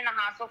Sienna stayed in the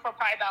hospital for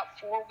probably about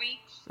 4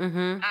 weeks,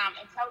 and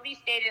Toby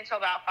stayed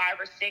until about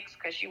 5 or 6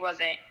 because she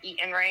wasn't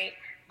eating right.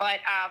 But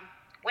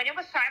when it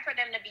was time for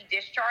them to be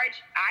discharged,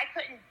 I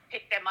couldn't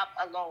pick them up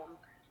alone.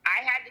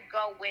 I had to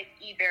go with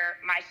either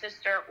my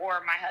sister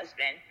or my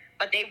husband,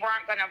 but they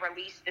weren't going to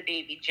release the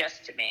baby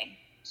just to me.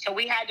 So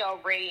we had to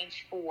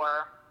arrange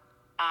for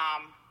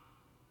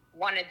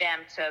one of them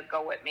to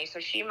go with me. So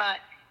Shima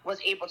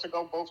was able to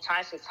go both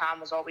times because Tom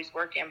was always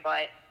working,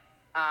 but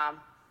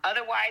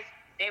otherwise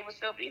they would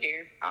still be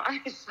there,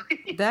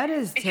 honestly. That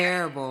is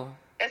terrible.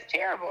 That's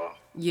terrible.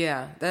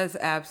 Yeah, that's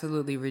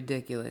absolutely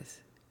ridiculous.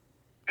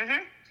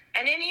 Mm-hmm.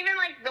 And then even,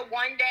 like, the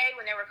one day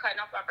when they were cutting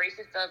off my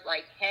braces, the,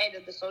 like, head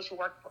of the social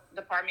work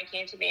department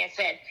came to me and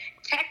said,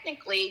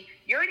 technically,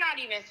 you're not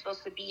even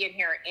supposed to be in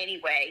here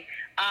anyway.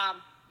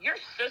 Your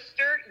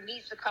sister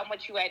needs to come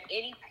with you at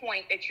any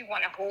point that you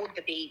want to hold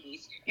the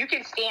babies. You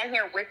can stand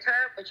here with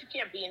her, but you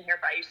can't be in here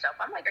by yourself.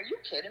 I'm like, are you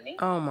kidding me?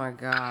 Oh, my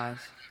gosh.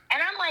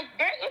 And I'm like,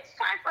 it's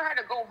time for her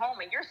to go home,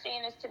 and you're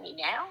saying this to me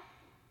now?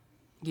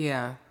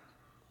 Yeah.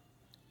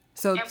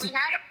 So and we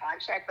had a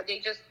contract, but they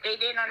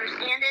didn't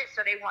understand it,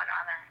 so they went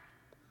on that.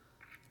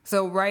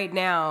 So right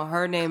now,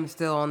 her name's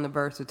still on the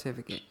birth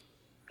certificate.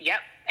 Yep.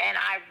 And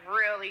I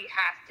really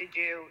have to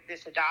do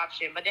this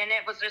adoption. But then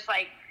it was just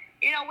like,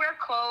 we're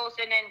close,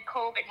 and then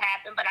COVID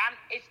happened. But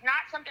it's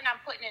not something I'm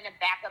putting in the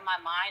back of my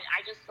mind.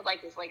 I just feel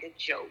like it's like a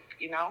joke,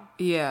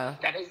 Yeah.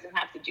 That I didn't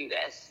have to do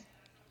this.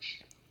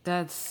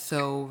 That's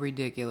so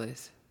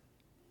ridiculous.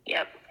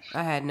 Yep.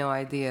 I had no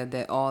idea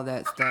that all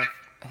that stuff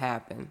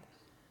happened.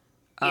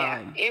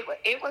 Yeah,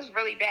 it was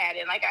really bad.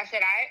 And like I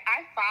said,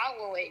 I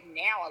follow it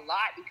now a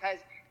lot because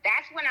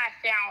that's when I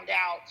found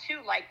out, too,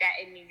 like that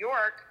in New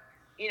York,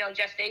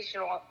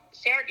 gestational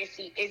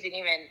surrogacy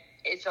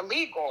it's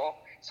illegal.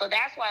 So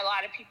that's why a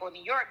lot of people in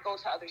New York go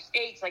to other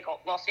states like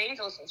Los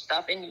Angeles and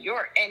stuff in New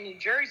York and New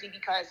Jersey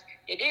because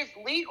it is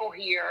legal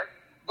here,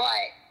 but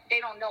they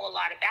don't know a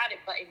lot about it.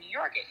 But in New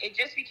York, it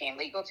just became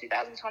legal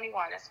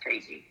 2021. That's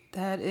crazy.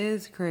 That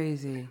is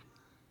crazy.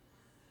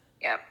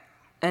 Yep.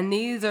 And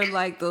these are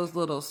like those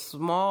little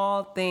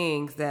small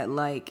things that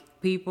like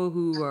people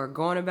who are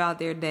going about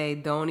their day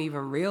don't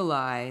even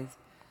realize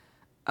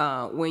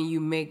when you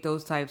make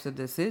those types of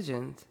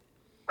decisions.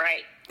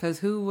 Right. Because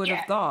who would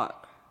have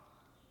thought?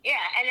 Yeah,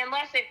 and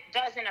unless it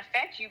doesn't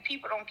affect you,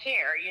 people don't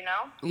care,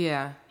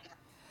 Yeah.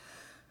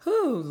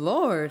 Oh,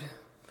 Lord.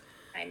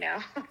 I know.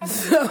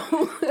 So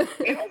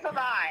It was a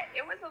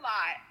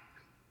lot.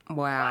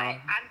 Wow.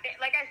 But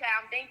like I said,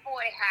 I'm thankful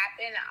it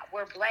happened.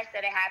 We're blessed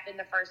that it happened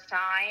the first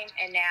time,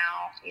 and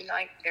now,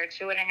 like, they're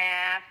 2.5.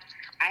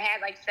 I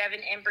had, like, 7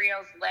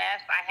 embryos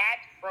left. I had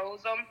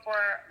froze them for,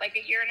 like,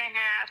 1.5 years,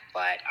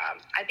 but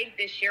I think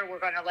this year we're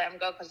going to let them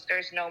go because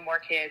there's no more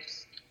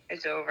kids.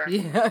 It's over.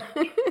 Yeah.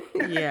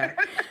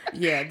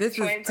 Yeah, this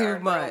is too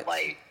much.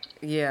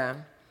 Yeah.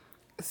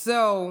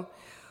 So,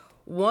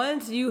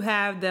 once you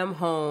have them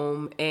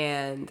home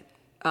and,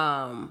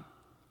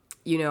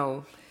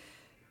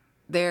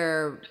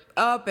 they're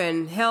up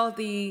and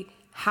healthy,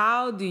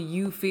 how do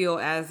you feel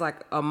as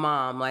like a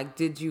mom? Like,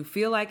 did you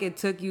feel like it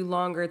took you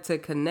longer to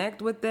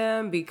connect with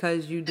them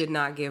because you did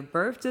not give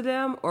birth to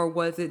them? Or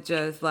was it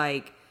just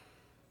like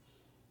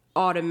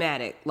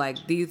automatic?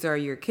 Like, these are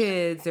your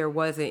kids. There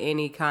wasn't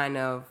any kind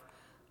of,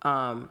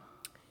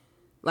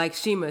 like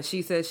Shima,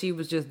 she said she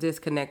was just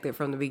disconnected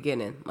from the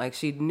beginning. Like,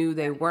 she knew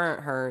they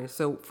weren't hers.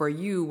 So for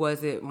you,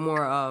 was it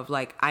more of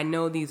like, I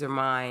know these are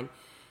mine,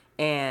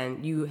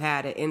 and you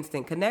had an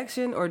instant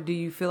connection, or do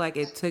you feel like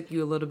it took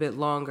you a little bit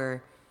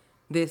longer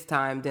this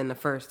time than the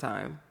first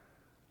time?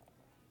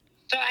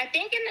 So I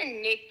think in the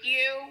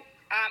NICU,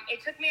 it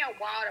took me a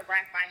while to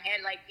wrap my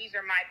head, like, these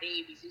are my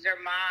babies, these are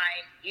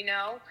mine,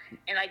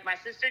 And, like, my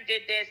sister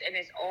did this, and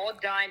it's all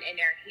done, and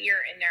they're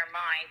here, and they're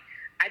mine.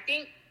 I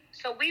think,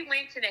 so we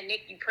went to the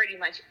NICU pretty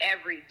much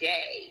every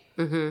day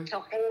to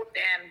hold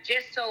them,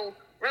 just so,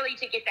 really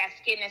to get that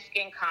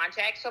skin-to-skin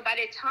contact. So by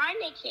the time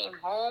they came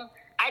home,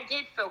 I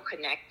did feel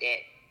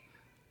connected.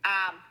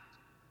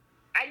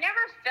 I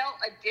never felt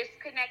a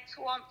disconnect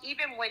to them,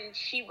 even when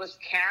she was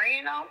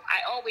carrying them.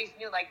 I always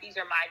knew, like, these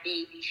are my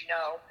babies,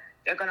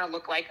 they're going to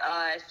look like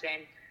us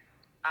and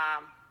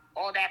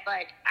all that.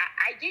 But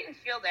I didn't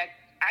feel that.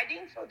 I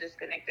didn't feel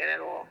disconnected at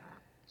all.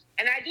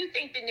 And I do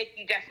think the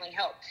NICU definitely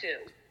helped,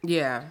 too.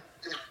 Yeah.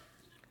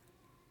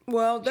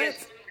 Well, that's...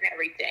 Just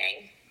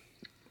everything.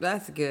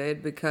 That's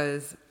good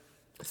because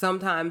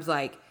sometimes,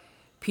 like,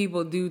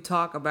 people do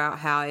talk about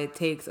how it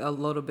takes a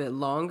little bit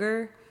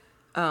longer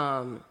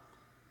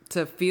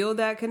to feel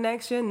that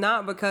connection.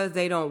 Not because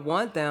they don't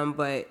want them,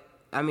 but,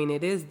 I mean,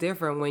 it is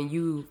different when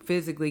you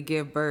physically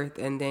give birth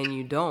and then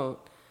you don't,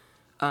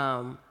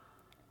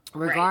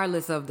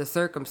 regardless of the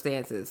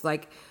circumstances.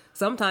 Like,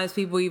 sometimes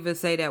people even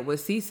say that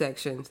with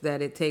C-sections,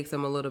 that it takes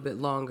them a little bit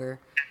longer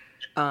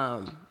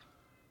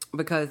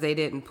because they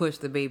didn't push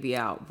the baby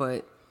out.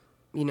 But,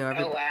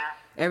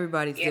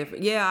 everybody's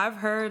different. Yeah, I've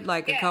heard,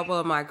 like, a couple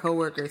of my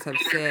coworkers have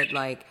said,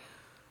 like,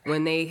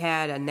 when they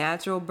had a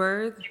natural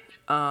birth,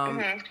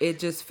 it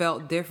just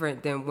felt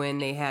different than when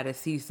they had a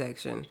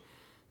C-section.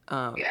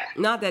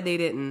 Not that they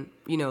didn't,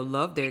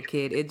 love their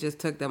kid. It just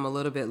took them a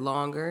little bit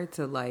longer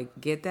to, like,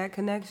 get that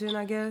connection,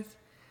 I guess.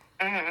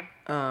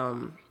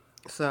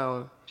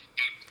 So,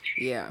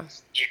 yeah.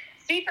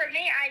 See, for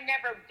me, I've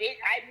never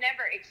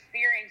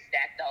experienced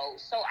that, though.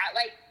 So,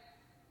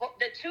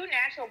 the 2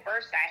 natural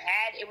births I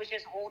had, it was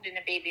just holding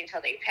the baby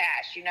until they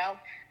passed,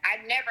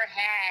 I've never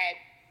had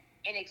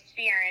an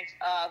experience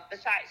of,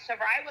 besides,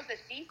 Sarai was a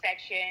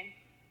C-section.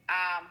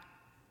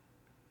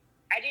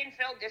 I didn't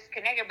feel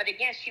disconnected, but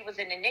again, she was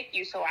in the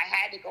NICU, so I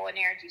had to go in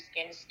there and do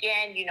skin to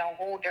skin,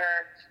 hold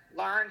her,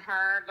 learn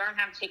how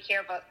to take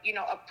care of a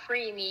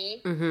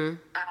preemie. Mm-hmm.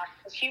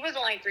 She was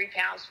only 3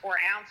 pounds, 4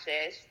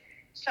 ounces.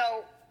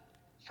 So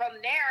from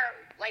there,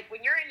 like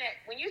when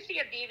you see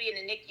a baby in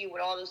the NICU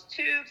with all those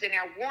tubes and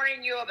they're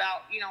warning you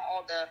about,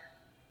 all the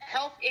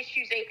health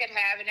issues they could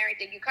have and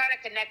everything, you kind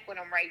of connect with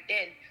them right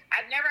then.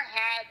 I've never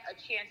had a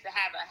chance to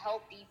have a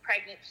healthy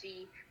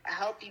pregnancy, a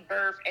healthy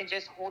birth, and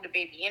just hold a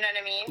baby. You know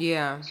what I mean?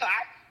 Yeah. So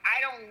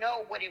I don't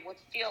know what it would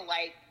feel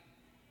like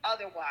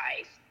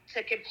otherwise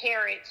to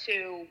compare it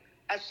to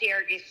a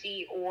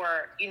surrogacy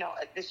or,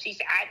 the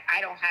C-section.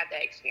 I don't have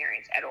that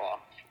experience at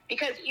all.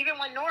 Because even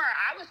with Nora,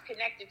 I was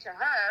connected to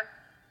her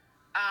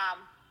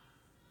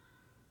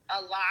a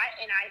lot,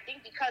 and I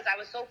think because I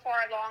was so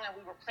far along and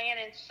we were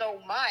planning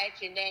so much,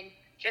 and then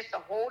just to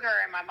hold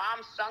her, and my mom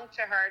sung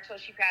to her until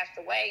she passed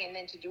away, and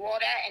then to do all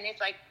that, and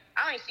it's like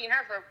I only seen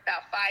her for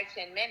about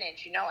 5-10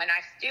 minutes, and I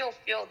still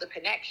feel the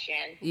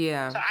connection.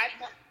 Yeah. So I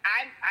don't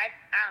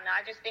know.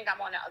 I just think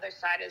I'm on the other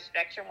side of the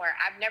spectrum where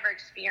I've never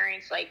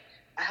experienced like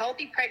a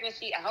healthy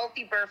pregnancy, a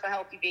healthy birth, a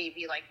healthy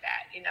baby like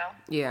that.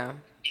 Yeah.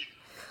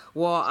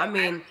 Well,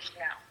 So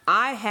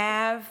I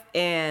have,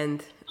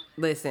 and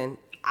listen,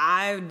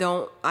 I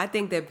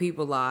think that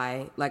people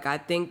lie. Like, I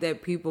think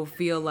that people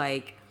feel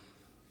like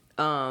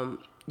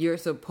you're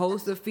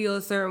supposed to feel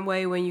a certain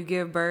way when you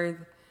give birth,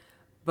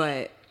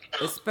 but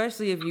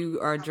especially if you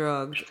are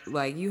drugged,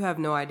 like, you have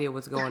no idea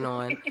what's going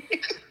on.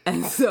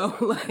 And so,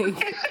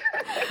 like,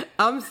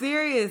 I'm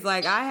serious.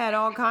 Like, I had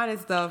all kind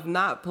of stuff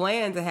not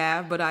planned to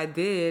have, but I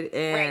did.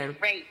 And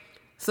right.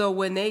 So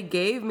when they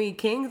gave me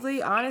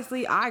Kingsley,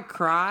 honestly, I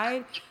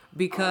cried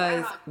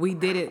because we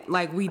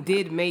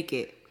did make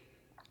it.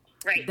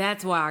 Right.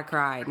 That's why I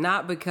cried.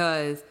 Not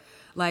because,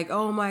 like,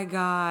 oh my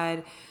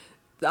God,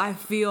 I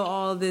feel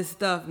all this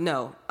stuff.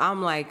 No.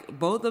 I'm like,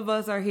 both of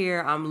us are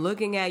here. I'm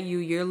looking at you.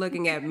 You're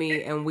looking at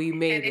me. And we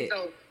made it.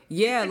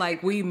 Yeah,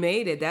 like, we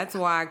made it. That's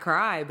why I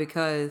cried,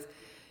 because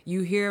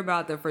you hear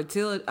about the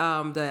fertility,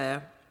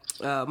 the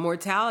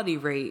mortality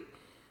rate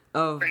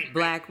of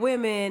Black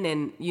women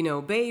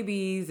and,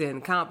 babies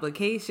and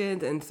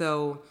complications. And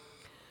so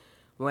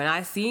when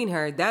I seen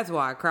her, that's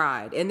why I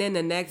cried. And then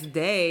the next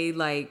day,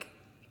 like,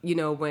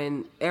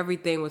 when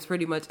everything was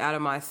pretty much out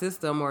of my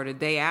system, or the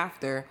day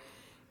after,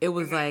 it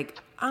was like,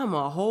 I'm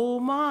a whole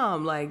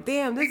mom. Like,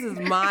 damn, this is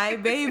my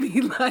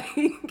baby. Like,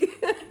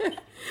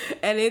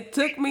 and it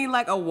took me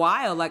like a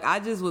while. Like, I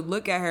just would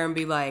look at her and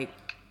be like,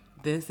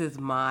 this is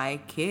my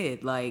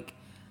kid. Like,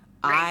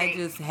 I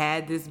just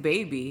had this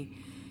baby.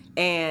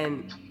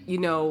 And,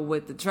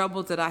 with the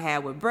troubles that I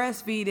had with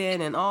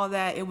breastfeeding and all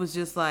that, it was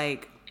just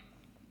like,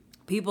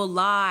 people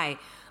lie.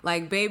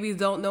 Like, babies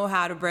don't know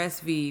how to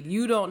breastfeed.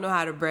 You don't know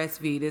how to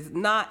breastfeed. It's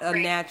not a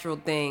natural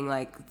thing.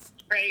 Like,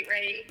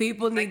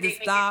 people need to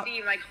stop.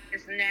 Like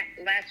this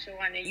natural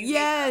one that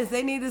yes,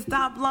 they need to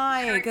stop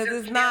lying, because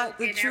it's not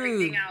the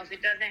truth. Else,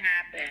 it doesn't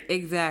happen.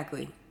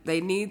 Exactly.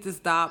 They need to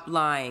stop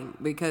lying,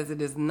 because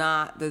it is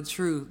not the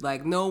truth.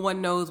 Like, no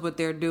one knows what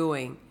they're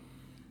doing.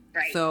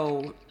 Right.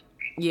 So,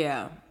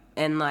 yeah.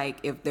 And, like,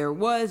 if there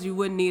was, you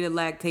wouldn't need a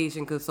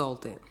lactation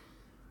consultant.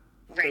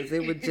 Right. Because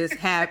it would just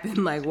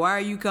happen. Like, why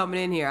are you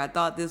coming in here? I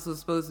thought this was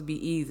supposed to be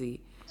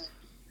easy.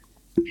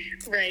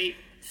 Right.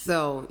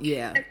 So,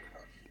 yeah.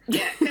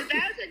 Yeah, because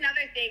that was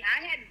another thing.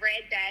 I had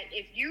read that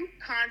if you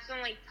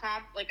constantly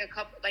pump,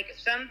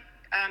 some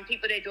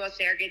people that do a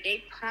surrogate,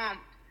 they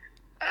pump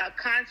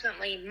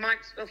constantly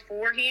months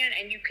beforehand,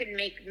 and you can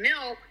make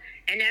milk,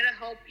 and that'll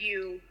help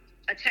you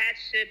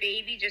attach to the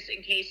baby just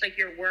in case, like,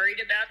 you're worried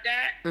about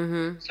that.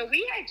 Mm-hmm. So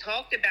we had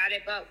talked about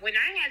it, but when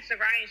I had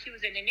Sarai and she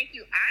was in the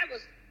NICU, I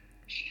was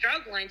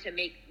struggling to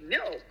make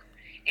milk.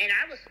 And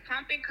I was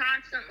pumping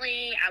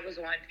constantly. I was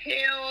on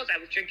pills. I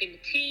was drinking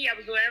tea. I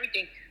was doing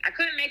everything. I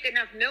couldn't make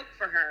enough milk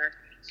for her.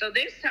 So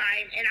this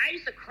time, and I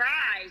used to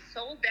cry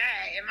so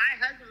bad. And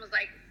my husband was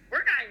like,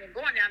 we're not even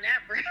going down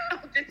that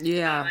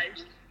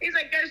route. He's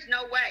like, there's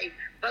no way.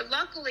 But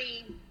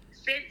luckily,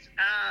 since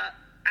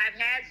I've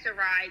had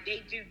Sarai,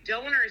 they do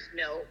donor's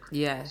milk.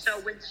 Yes. So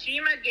when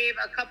Shima gave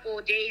a couple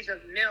of days of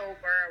milk,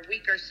 or a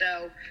week or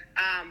so,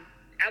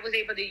 I was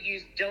able to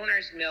use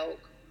donor's milk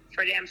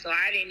for them. So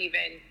I did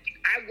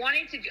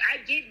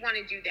want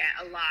to do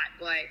that a lot,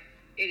 but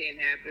it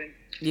didn't happen.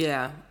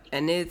 Yeah.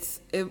 And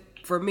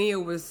for me,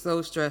 it was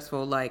so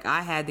stressful. Like,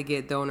 I had to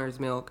get donor's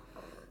milk,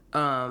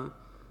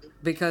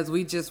 because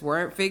we just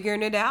weren't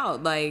figuring it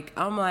out. Like,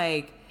 I'm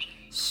like,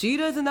 she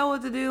doesn't know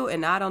what to do,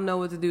 and I don't know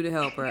what to do to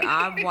help her.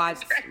 I've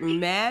watched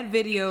mad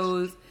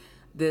videos.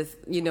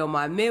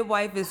 My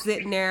midwife is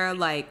sitting there,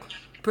 like,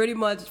 pretty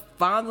much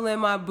fondling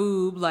my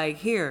boob, like,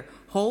 here,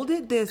 hold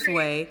it this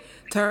way,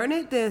 turn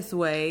it this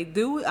way,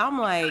 do it. I'm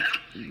like,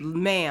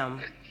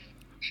 ma'am,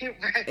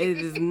 it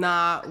is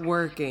not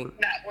working.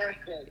 Not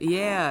working.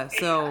 Yeah,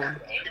 so.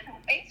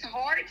 It's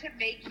hard to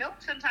make milk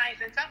sometimes,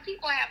 and some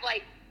people have,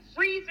 like,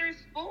 freezers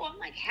full. I'm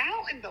like,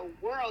 how in the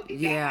world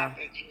did that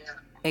happen?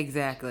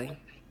 Exactly.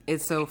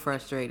 It's so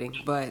frustrating,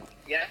 but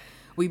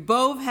we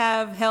both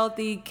have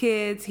healthy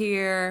kids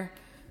here.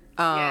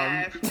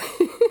 Yes.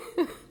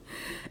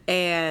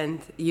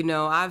 And, you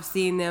know, I've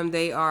seen them.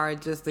 They are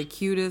just the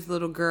cutest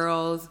little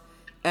girls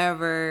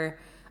ever.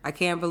 I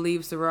can't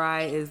believe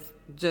Sarai is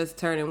just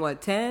turning,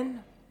 what,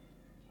 10?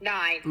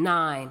 9.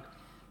 9.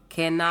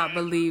 Cannot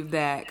believe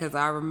that, because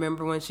I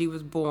remember when she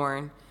was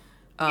born.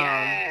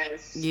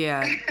 Yes.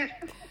 Yeah.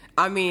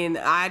 I mean,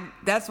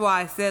 that's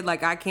why I said,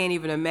 like, I can't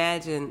even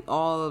imagine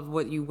all of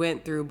what you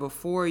went through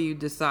before you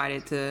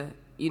decided to,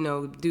 you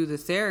know, do the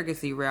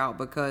surrogacy route,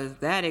 because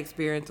that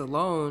experience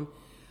alone,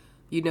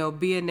 you know,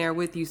 being there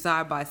with you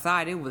side by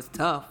side, it was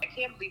tough. I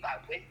can't believe I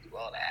went through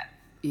all that.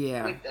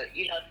 Yeah. With the,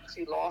 you know,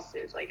 2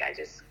 losses. Like, I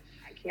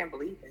can't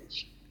believe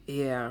it.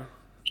 Yeah.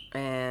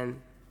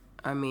 And,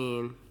 I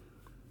mean,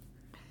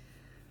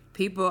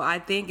 people, I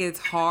think it's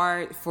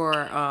hard for,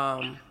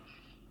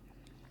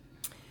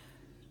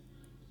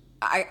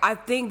 I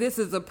think this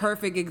is a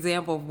perfect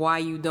example of why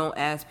you don't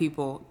ask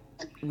people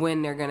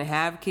when they're going to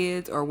have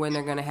kids or when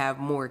they're going to have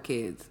more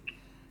kids.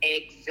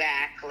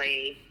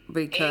 Exactly.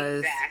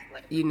 Because,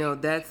 you know,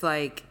 that's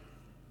like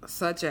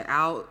such an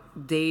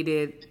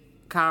outdated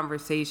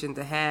conversation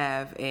to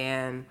have.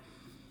 And,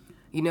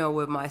 you know,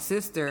 with my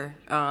sister,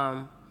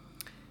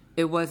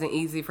 it wasn't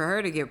easy for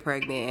her to get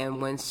pregnant.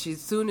 And when as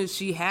soon as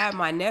she had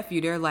my nephew,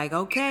 they're like,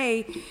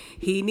 okay,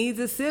 he needs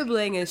a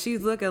sibling. And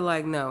she's looking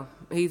like, no,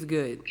 he's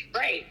good.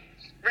 Right.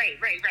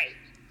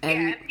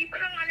 And people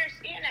don't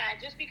understand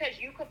that. Just because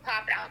you could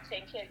pop out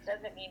 10 kids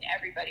doesn't mean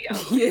everybody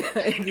else. Yeah,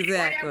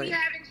 exactly. We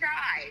haven't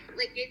tried.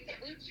 Like,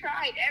 we've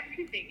tried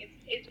everything.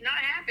 It's not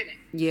happening.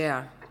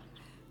 Yeah.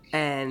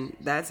 And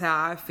that's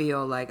how I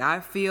feel. Like, I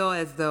feel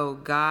as though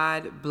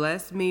God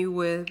blessed me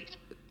with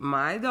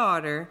my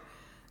daughter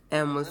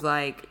and was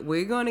like,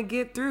 we're going to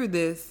get through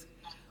this,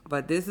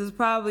 but this is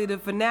probably the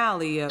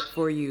finale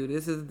for you.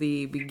 This is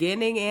the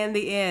beginning and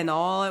the end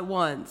all at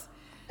once.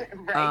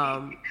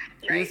 Right.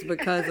 Just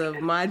because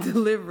of my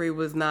delivery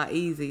was not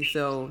easy.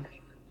 So,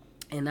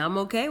 and I'm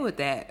okay with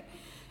that.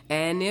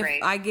 And if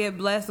I get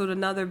blessed with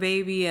another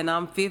baby and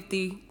I'm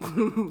 50,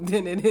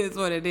 then it is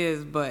what it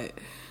is. But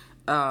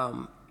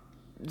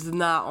it's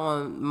not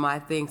on my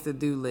things to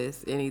do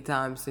list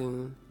anytime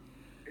soon.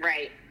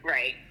 Right.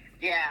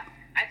 Yeah.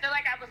 I feel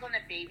like I was on the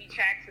baby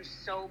track for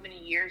so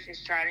many years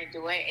just trying to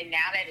do it. And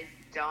now that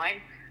it's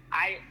done,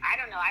 I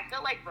don't know. I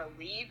feel like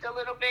relieved a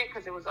little bit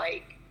because it was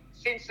like,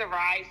 since the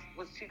rise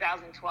was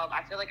 2012,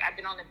 I feel like I've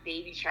been on the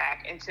baby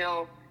track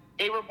until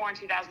they were born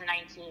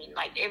 2019.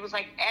 Like, it was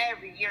like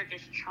every year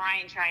just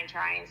trying.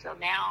 So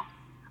now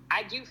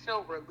I do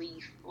feel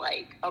relief.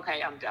 Like,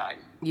 okay, I'm done.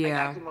 Yeah.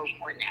 Like, I can move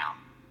forward now.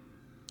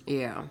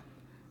 Yeah.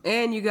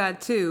 And you got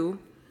 2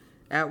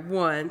 at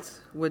once,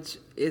 which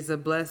is a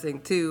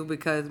blessing too,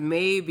 because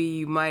maybe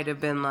you might have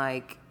been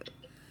like,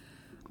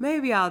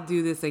 maybe I'll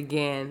do this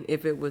again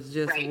if it was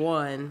just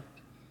one.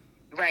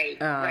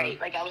 Right.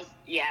 Like,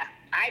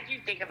 I do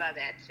think about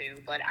that too,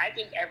 but I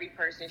think every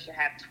person should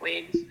have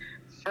twins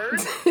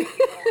first if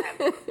you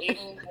don't have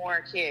any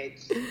more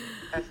kids.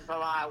 That's a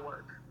lot of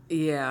work.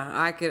 Yeah,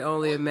 I could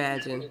only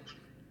imagine.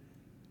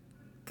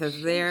 Because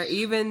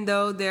even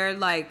though they're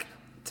like,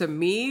 to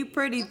me,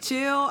 pretty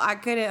chill, I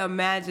couldn't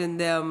imagine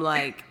them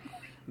like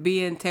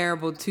being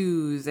terrible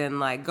twos and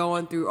like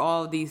going through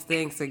all of these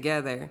things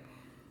together.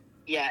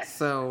 Yes.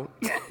 So...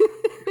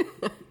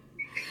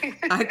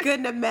 I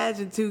couldn't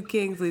imagine 2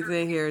 Kingsleys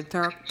in here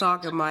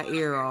talking my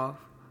ear off.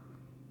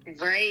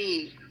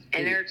 Right.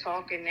 And they're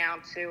talking now,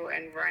 too,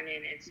 and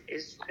running.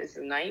 It's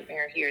a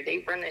nightmare here.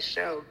 They run the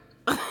show.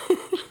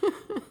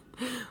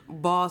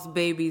 Boss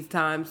babies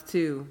times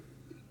 2.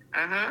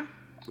 Uh-huh.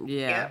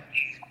 Yeah. Yep.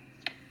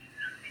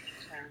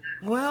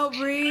 Well,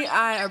 Bree,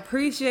 I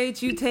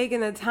appreciate you taking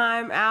the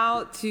time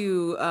out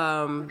to,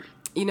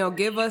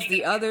 give us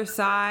the other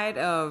side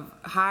of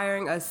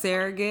hiring a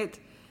surrogate.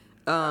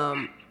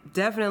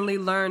 Definitely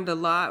learned a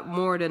lot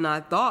more than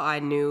I thought I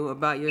knew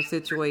about your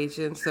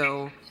situation.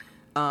 So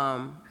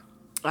I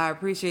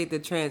appreciate the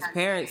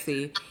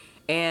transparency.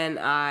 And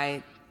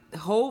I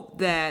hope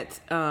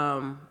that,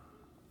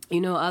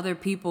 other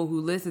people who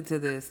listen to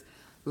this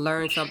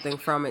learn something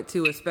from it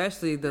too,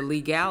 especially the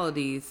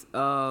legalities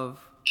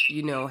of,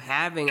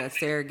 having a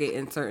surrogate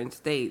in certain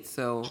states.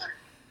 So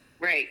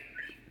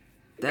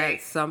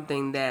that's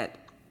something that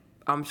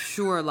I'm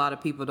sure a lot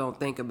of people don't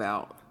think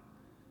about.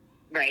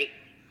 Right.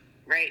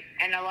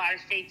 And a lot of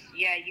states,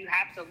 you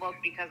have to look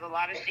because a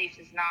lot of states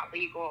it's not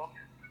legal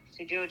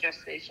to do a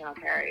gestational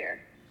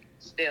carrier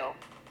still.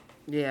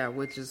 Yeah,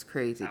 which is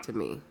crazy to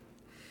me.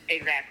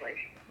 Exactly.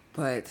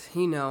 But,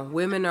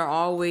 women are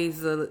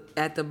always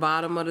at the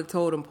bottom of the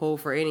totem pole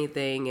for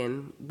anything,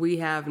 and we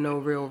have no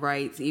real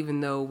rights,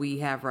 even though we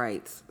have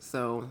rights.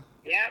 So.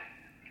 Yep.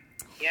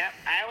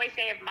 I always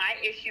say if my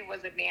issue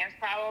was a man's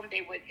problem,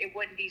 it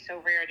wouldn't be so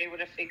rare. They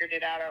would have figured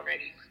it out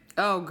already.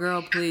 Oh,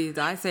 girl, please.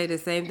 I say the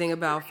same thing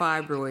about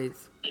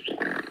fibroids.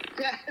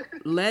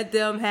 Let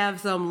them have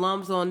some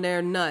lumps on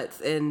their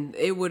nuts, and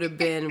it would have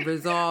been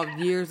resolved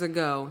years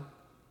ago.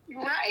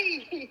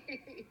 Right.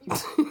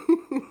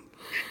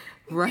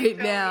 Right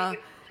now,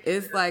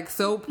 It's like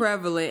so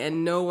prevalent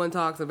and no one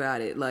talks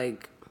about it.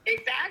 Like,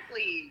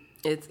 exactly.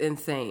 It's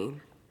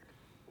insane.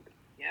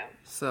 Yeah.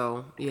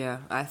 So, yeah,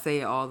 I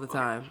say it all the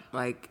time.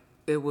 Like,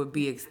 it would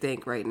be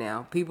extinct right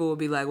now. People would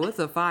be like, what's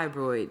a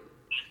fibroid?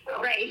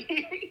 Right.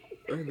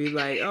 I'd be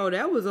like, oh,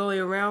 that was only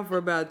around for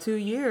about 2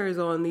 years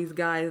on these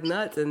guys'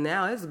 nuts, and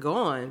now it's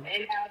gone.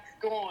 And now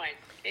it's gone.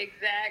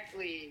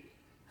 Exactly.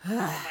 Oh,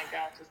 my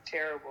gosh, it's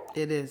terrible.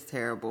 It is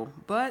terrible.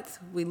 But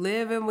we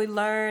live and we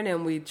learn,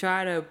 and we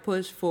try to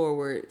push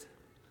forward.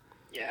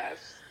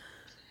 Yes.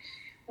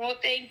 Well,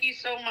 thank you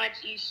so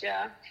much,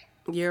 Isha.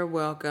 You're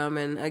welcome.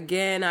 And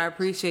again, I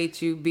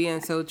appreciate you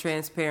being so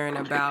transparent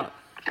about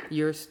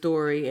your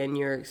story and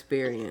your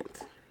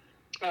experience.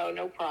 Oh,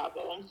 no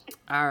problem.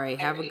 All right.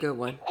 Have a good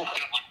one.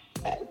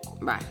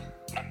 Bye.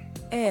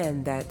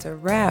 And that's a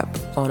wrap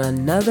on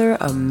another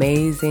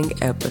amazing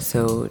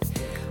episode.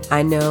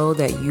 I know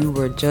that you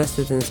were just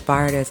as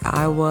inspired as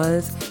I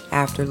was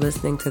after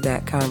listening to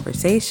that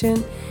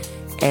conversation.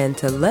 And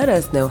to let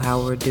us know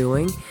how we're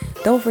doing,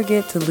 don't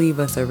forget to leave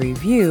us a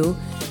review,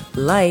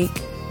 like,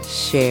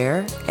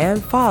 share,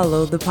 and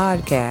follow the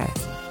podcast.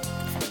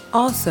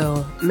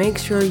 Also, make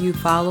sure you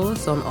follow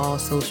us on all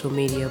social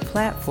media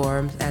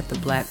platforms at The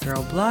Black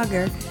Girl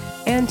Blogger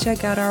and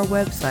check out our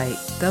website,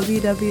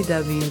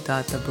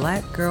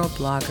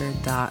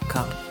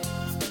 www.theblackgirlblogger.com.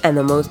 And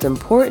the most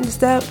important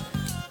step,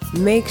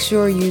 make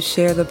sure you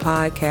share the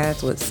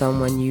podcast with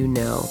someone you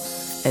know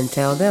and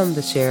tell them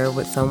to share it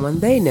with someone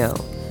they know.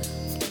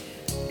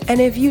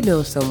 And if you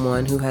know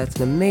someone who has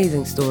an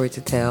amazing story to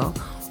tell,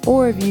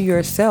 or if you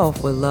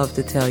yourself would love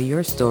to tell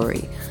your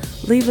story,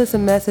 leave us a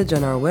message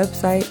on our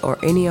website or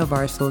any of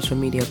our social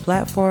media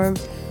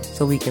platforms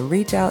so we can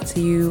reach out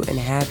to you and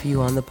have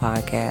you on the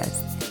podcast.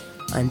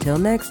 Until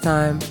next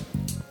time,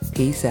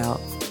 peace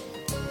out.